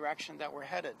in the direction that we're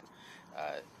headed.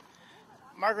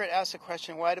 Margaret asked the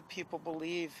question, why do people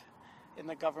believe in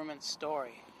the government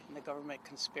story, in the government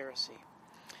conspiracy?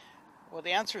 Well,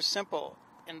 the answer is simple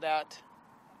in that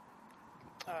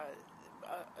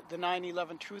the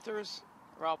 9/11 truthers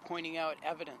are all pointing out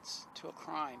evidence to a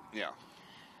crime. Yeah.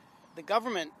 The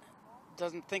government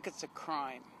doesn't think it's a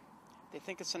crime. They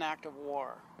think it's an act of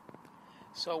war.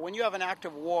 So when you have an act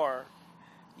of war,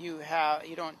 you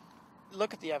don't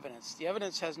look at the evidence. The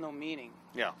evidence has no meaning.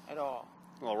 Yeah. At all.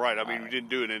 Well, right. I mean, we didn't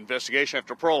do an investigation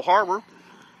after Pearl Harbor.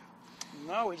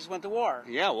 No, we just went to war.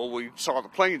 Yeah. Well, we saw the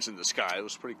planes in the sky. It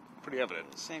was pretty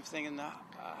evident. Same thing in the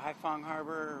Haiphong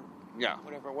Harbor. Yeah.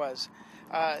 Whatever it was.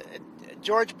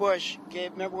 George Bush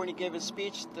remember when he gave his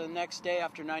speech the next day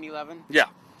after 9/11? Yeah.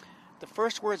 The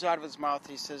first words out of his mouth,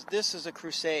 he says, "This is a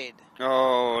crusade."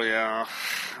 Oh, yeah.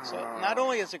 So not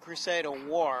only is a crusade a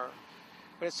war,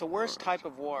 but it's the worst type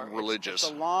of war. Religious.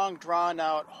 It's a long,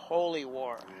 drawn-out, holy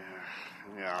war.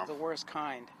 Yeah. The worst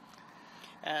kind.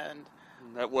 And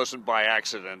that wasn't by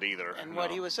accident either. And what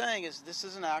he was saying is, this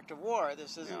is an act of war.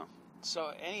 This isn't. Yeah.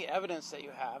 So any evidence that you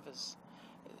have is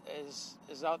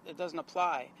out. It doesn't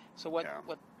apply. So what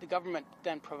the government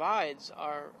then provides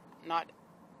are not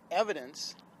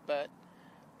evidence, but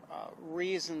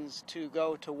reasons to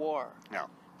go to war. Yeah.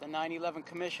 The 9/11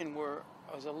 Commission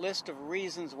was a list of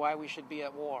reasons why we should be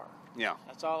at war. Yeah.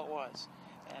 That's all it was.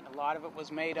 And a lot of it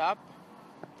was made up.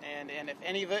 And if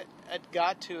any of it had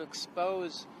got to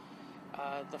expose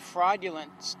the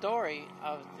fraudulent story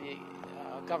of the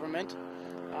government,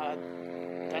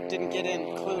 that didn't get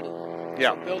included.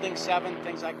 Yeah. So Building 7,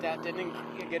 things like that, didn't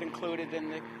get included in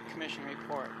the Commission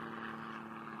report.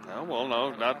 Oh, well,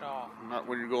 no, not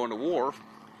when you're going to war.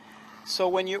 So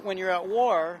when you're at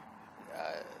war,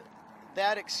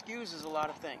 that excuses a lot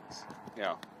of things.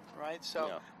 Yeah. Right.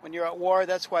 So when you're at war,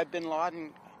 that's why Bin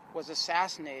Laden was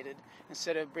assassinated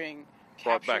instead of being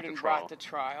captured and brought to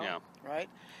trial. Yeah. Right.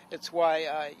 It's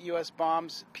why U.S.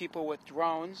 bombs people with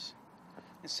drones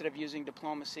instead of using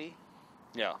diplomacy.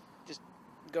 Yeah. Just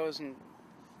goes and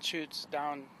shoots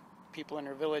down people in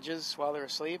their villages while they're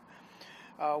asleep.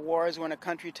 War is when a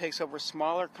country takes over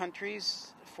smaller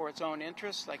countries for its own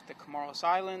interests, like the Comoros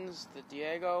Islands, the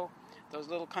Diego, those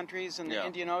little countries in the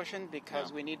Indian Ocean,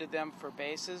 because we needed them for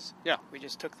bases. Yeah. We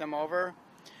just took them over.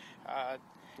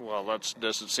 Well, that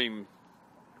doesn't seem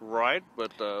right,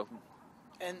 but...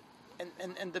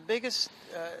 And the biggest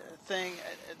thing,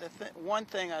 one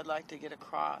thing I'd like to get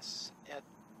across at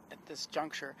this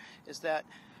juncture is that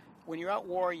when you're at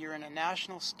war, you're in a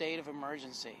national state of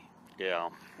emergency. Yeah.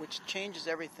 Which changes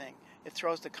everything. It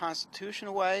throws the Constitution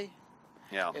away.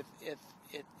 Yeah.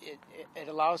 It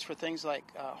allows for things like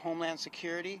homeland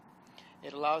security.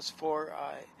 It allows for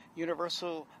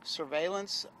universal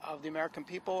surveillance of the American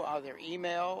people, of their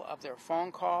email, of their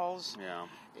phone calls. Yeah.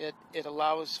 It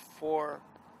allows for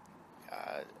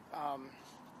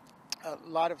a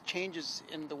lot of changes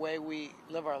in the way we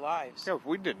live our lives. Yeah,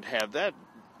 we didn't have that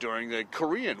during the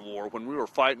Korean War when we were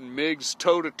fighting MiGs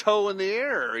toe-to-toe in the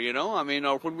air, you know? I mean,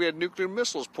 or when we had nuclear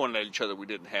missiles pointed at each other, we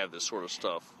didn't have this sort of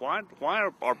stuff. Why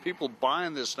are people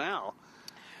buying this now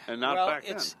and not back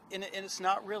then? And it's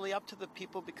not really up to the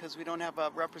people because we don't have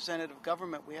a representative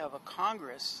government. We have a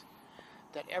Congress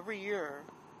that every year,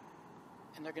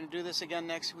 and they're going to do this again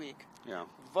next week,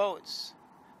 votes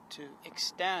to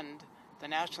extend the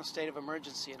national state of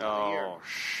emergency another year.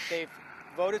 They've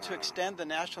voted to extend the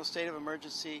national state of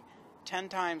emergency 10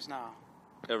 times now.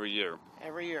 Every year.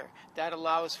 Every year. That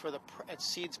allows for it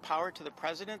cedes power to the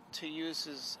president to use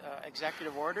his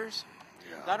executive orders.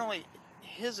 Yeah. Not only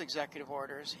his executive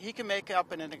orders, he can make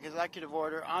up an executive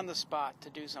order on the spot to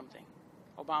do something.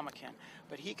 Obama can.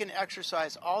 But he can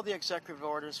exercise all the executive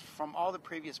orders from all the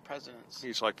previous presidents.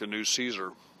 He's like the new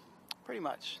Caesar. Pretty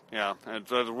much. Yeah, and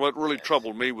what really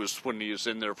troubled me was when he was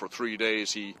in there for 3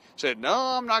 days, he said, no,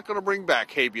 I'm not going to bring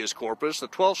back habeas corpus. The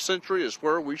 12th century is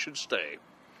where we should stay.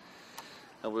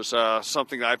 That was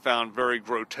something I found very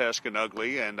grotesque and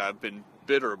ugly, and I've been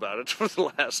bitter about it for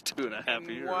the last 2.5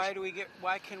 years.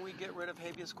 Why can we get rid of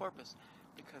habeas corpus?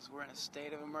 Because we're in a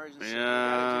state of emergency.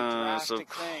 Yes, of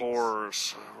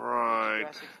course.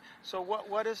 Right. So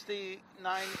what is the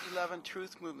 9/11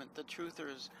 truth movement, the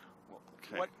truthers?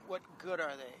 Okay. What good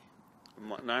are they?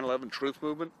 9/11 truth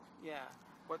movement? Yeah.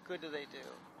 What good do they do?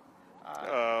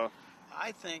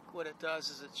 I think what it does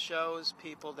is it shows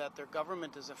people that their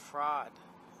government is a fraud.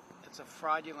 It's a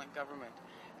fraudulent government.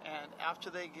 And after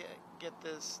they get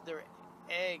their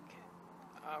egg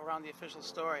around the official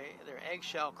story, their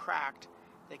eggshell cracked,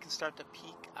 they can start to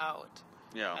peek out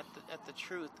at the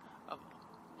truth of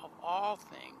all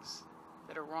things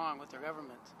that are wrong with their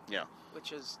government. Yeah.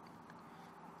 Which is,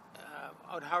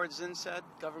 what Howard Zinn said,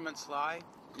 governments lie.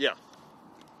 Yeah.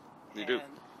 They do.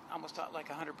 Almost like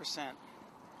 100%.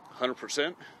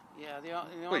 100%? Yeah. The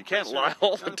only well, you can't lie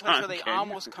all the time. Where they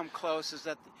almost come close is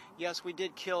that, yes, we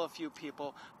did kill a few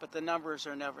people, but the numbers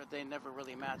never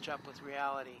really match up with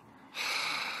reality.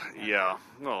 Yeah.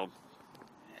 No.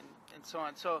 And so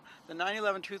on. So the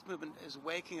 9/11 Truth Movement is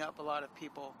waking up a lot of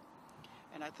people,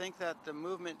 and I think that the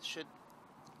movement should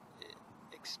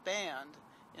expand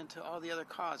into all the other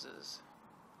causes.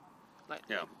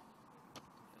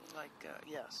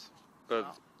 Yes. But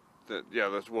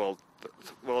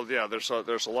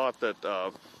there's a lot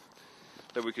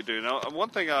that we could do. Now, one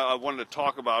thing I wanted to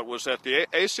talk about was that the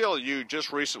ACLU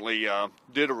just recently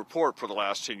did a report for the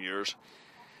last 10 years,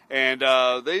 and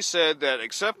they said that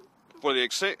except for the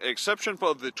exception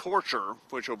of the torture,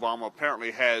 which Obama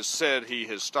apparently has said he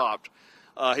has stopped,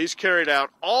 he's carried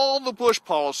out all the Bush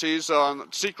policies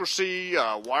on secrecy,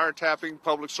 wiretapping,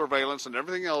 public surveillance, and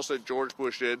everything else that George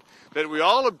Bush did that we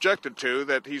all objected to,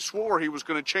 that he swore he was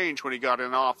going to change when he got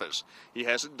in office. He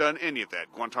hasn't done any of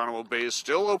that. Guantanamo Bay is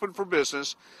still open for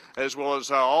business, as well as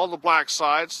all the black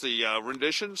sites, the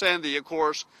renditions, and of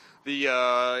course,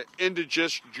 the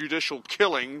indigent judicial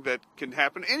killing that can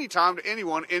happen anytime to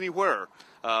anyone, anywhere.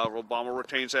 Obama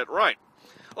retains that right.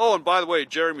 Oh, and by the way,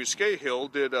 Jeremy Scahill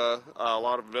did a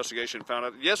lot of investigation and found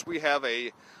out, yes, we have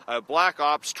a black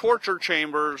ops torture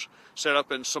chambers set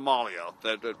up in Somalia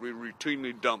that we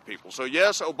routinely dump people. So,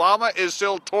 yes, Obama is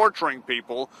still torturing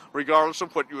people, regardless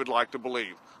of what you would like to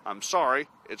believe. I'm sorry,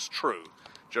 it's true.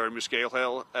 Jeremy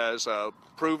Scahill has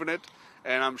proven it,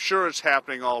 and I'm sure it's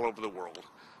happening all over the world.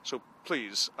 So,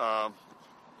 please,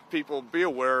 people, be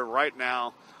aware right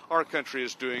now our country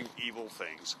is doing evil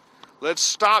things. Let's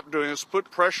stop doing this. Put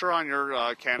pressure on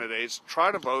your candidates.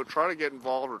 Try to vote. Try to get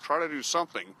involved, or try to do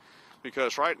something,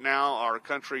 because right now our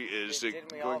country is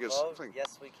Didn't we all vote? Something.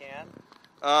 Yes, we can.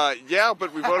 Yeah,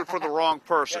 but we voted for the wrong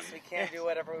person. Yes, we can do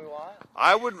whatever we want.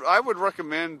 I would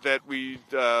recommend that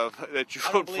that you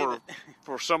vote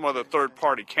for some other third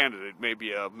party candidate.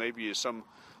 Maybe some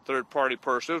third-party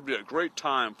person. It would be a great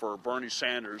time for Bernie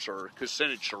Sanders or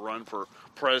Kucinich to run for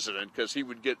president, because he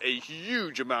would get a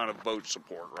huge amount of vote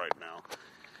support right now.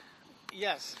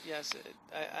 Yes,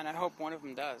 and I hope one of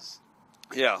them does.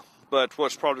 Yeah, but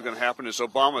what's probably going to happen is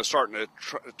Obama's starting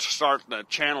to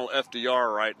channel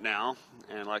FDR right now,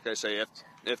 and like I say,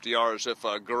 FDR as if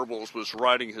Goebbels was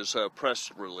writing his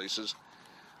press releases.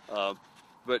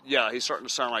 But yeah, he's starting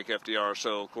to sound like FDR,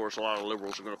 so of course a lot of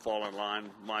liberals are going to fall in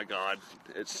line. My God,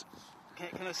 it's...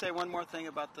 Can I say one more thing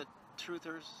about the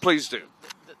truthers? Please do.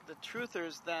 The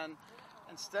truthers then,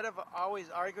 instead of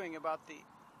always arguing about the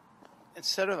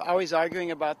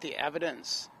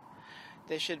evidence,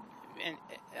 they should,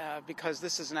 because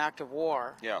this is an act of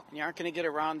war. Yeah. And you aren't going to get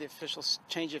around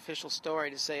change the official story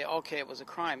to say, okay, it was a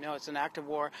crime. No, it's an act of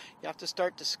war. You have to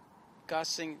start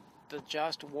discussing the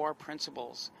just war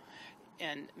principles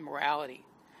and morality.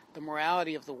 The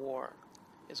morality of the war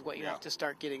is what you have to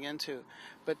start getting into.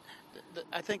 But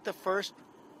I think the first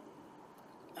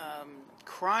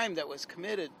crime that was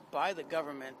committed by the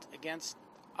government against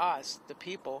us, the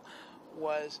people,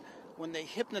 was when they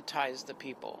hypnotized the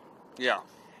people. Yeah.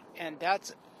 And I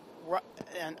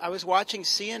was watching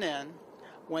CNN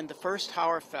when the first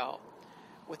tower fell.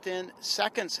 Within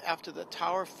seconds after the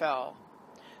tower fell,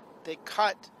 they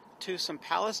cut to some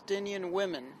Palestinian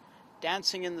women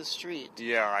dancing in the street.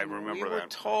 Yeah, I remember that. We were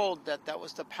told that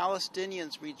was the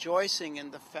Palestinians rejoicing in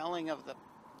the felling of the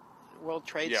World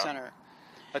Trade Center.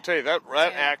 I tell you, that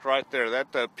act right there,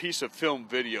 that piece of film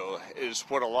video is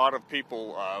what a lot of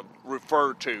people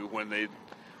refer to when they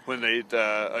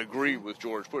agree with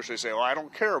George Bush. They say, "Oh, I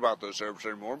don't care about those Arabs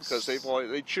anymore because they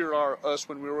cheered us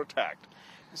when we were attacked."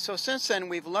 So since then,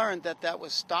 we've learned that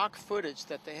was stock footage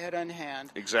that they had on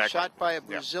hand, exactly, shot by a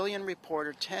Brazilian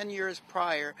reporter 10 years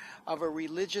prior of a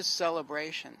religious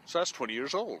celebration. So that's 20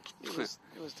 years old. It was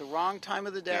the wrong time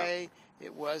of the day. Yeah.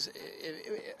 It was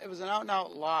an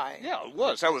out-and-out lie. Yeah, it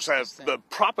was. That was the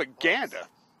propaganda.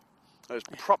 We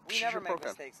never make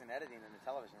mistakes in editing in the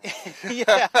television.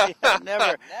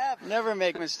 Never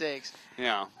make mistakes.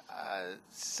 Yeah.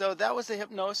 So that was the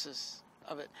hypnosis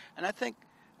of it, and I think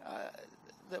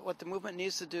that what the movement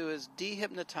needs to do is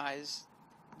dehypnotize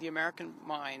the American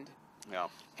mind. Yeah.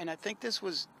 And I think this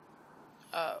was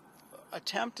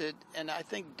attempted, and I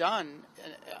think done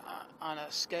on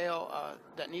a scale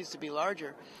that needs to be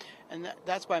larger, and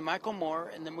that's by Michael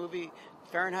Moore in the movie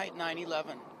Fahrenheit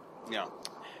 9/11. Yeah.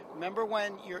 Remember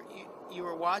when you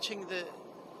were watching the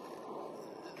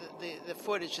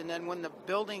footage, and then when the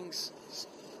buildings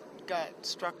got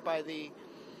struck by the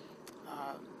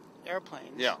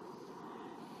airplanes? Yeah.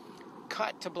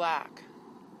 Cut to black,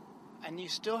 and you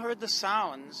still heard the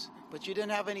sounds, but you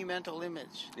didn't have any mental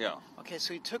image. Yeah. Okay,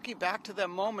 so he took you back to that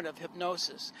moment of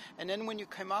hypnosis, and then when you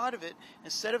come out of it,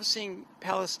 instead of seeing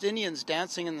Palestinians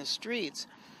dancing in the streets,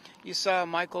 you saw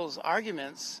Michael's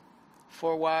arguments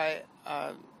for why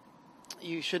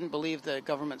you shouldn't believe the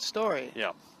government story.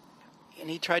 Yeah. And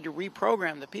he tried to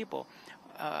reprogram the people.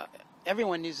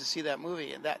 Everyone needs to see that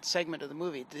movie, that segment of the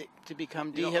movie, to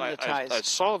become dehypnotized. I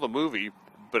saw the movie,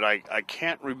 but I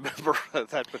can't remember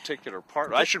that particular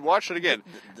part. I should watch it again.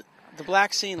 The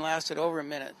black scene lasted over a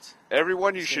minute.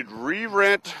 Everyone, you should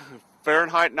re-rent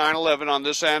Fahrenheit 9/11 on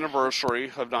this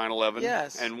anniversary of 9/11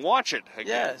 and watch it again.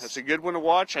 Yes. It's a good one to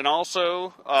watch, and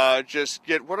also just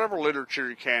get whatever literature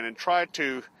you can and try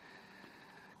to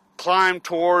climb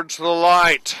towards the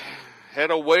light. Head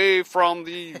away from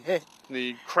the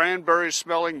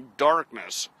cranberry-smelling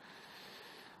darkness.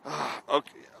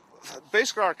 Okay.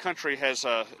 Basically, our country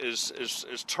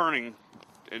is turning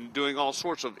and doing all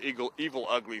sorts of evil,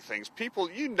 ugly things.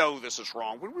 People, you know this is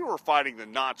wrong. When we were fighting the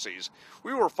Nazis,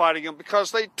 we were fighting them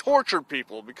because they tortured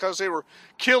people, because they were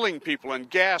killing people in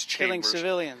gas chambers. Killing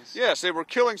civilians. Yes, they were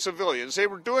killing civilians. They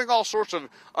were doing all sorts of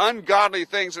ungodly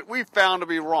things that we found to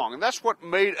be wrong. And that's what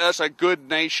made us a good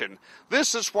nation.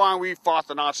 This is why we fought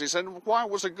the Nazis and why it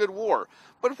was a good war.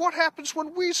 But what happens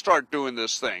when we start doing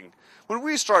this thing? When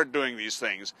we start doing these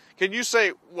things? Can you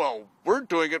say, well, we're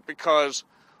doing it because...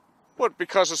 What,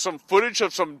 because of some footage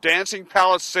of some dancing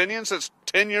Palestinians that's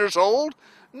 10 years old?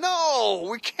 No,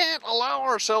 we can't allow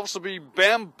ourselves to be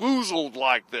bamboozled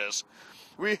like this.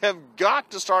 We have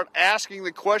got to start asking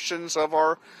the questions of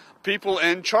our people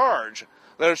in charge.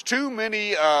 There's too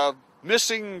many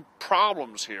missing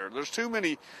problems here. There's too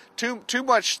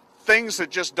much things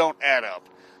that just don't add up.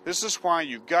 This is why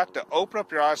you've got to open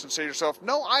up your eyes and say to yourself,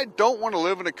 no, I don't want to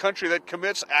live in a country that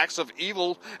commits acts of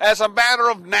evil as a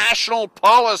matter of national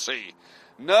policy.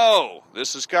 No,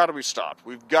 this has got to be stopped.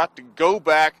 We've got to go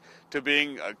back to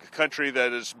being a country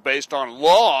that is based on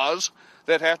laws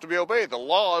that have to be obeyed. The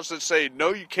laws that say,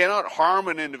 no, you cannot harm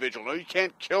an individual. No, you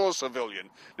can't kill a civilian.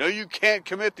 No, you can't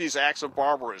commit these acts of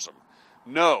barbarism.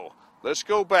 No. Let's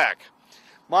go back.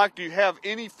 Mike, do you have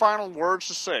any final words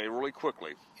to say really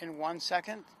quickly? In 1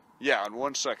 second? Yeah, in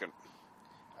 1 second.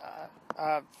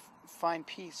 Find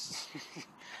peace.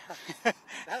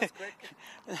 That was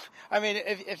quick. I mean,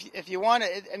 if you want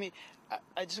to, I mean,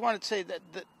 I just want to say that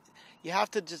you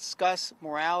have to discuss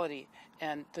morality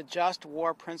and the just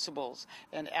war principles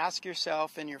and ask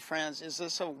yourself and your friends, is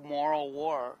this a moral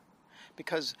war?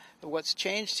 Because what's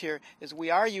changed here is we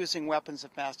are using weapons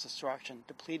of mass destruction,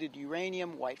 depleted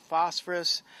uranium, white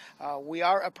phosphorus. We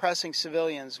are oppressing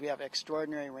civilians. We have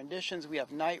extraordinary renditions. We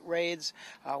have night raids.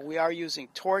 We are using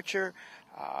torture,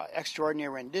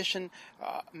 extraordinary rendition,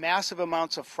 massive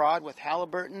amounts of fraud with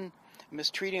Halliburton,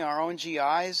 mistreating our own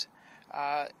GIs,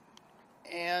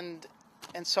 and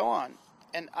so on.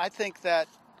 And I think that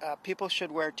people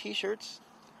should wear T-shirts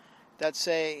that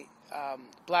say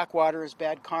Blackwater is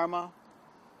bad karma,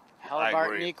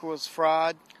 Halliburton equals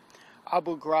fraud,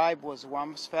 Abu Ghraib was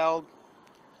Rumsfeld,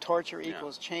 torture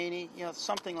equals Cheney, you know,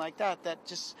 something like that. That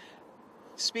just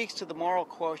speaks to the moral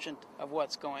quotient of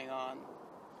what's going on.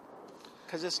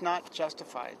 Because it's not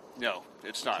justified. No,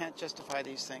 it's not. You can't justify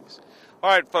these things. All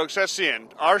right, folks, that's the end.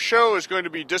 Our show is going to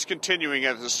be discontinuing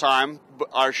at this time.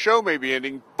 Our show may be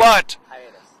ending, but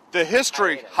the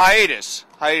history... Hiatus.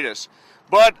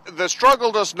 But the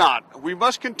struggle does not. We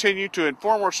must continue to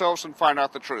inform ourselves and find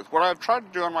out the truth. What I've tried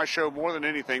to do on my show more than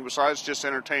anything, besides just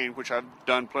entertain, which I've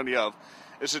done plenty of,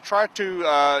 is to try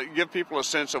to give people a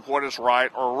sense of what is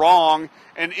right or wrong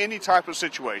in any type of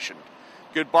situation.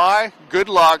 Goodbye, good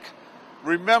luck.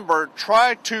 Remember,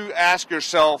 try to ask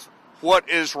yourself what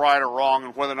is right or wrong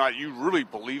and whether or not you really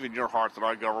believe in your heart that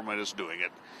our government is doing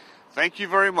it. Thank you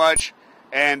very much,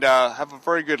 and have a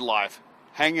very good life.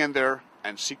 Hang in there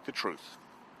and seek the truth.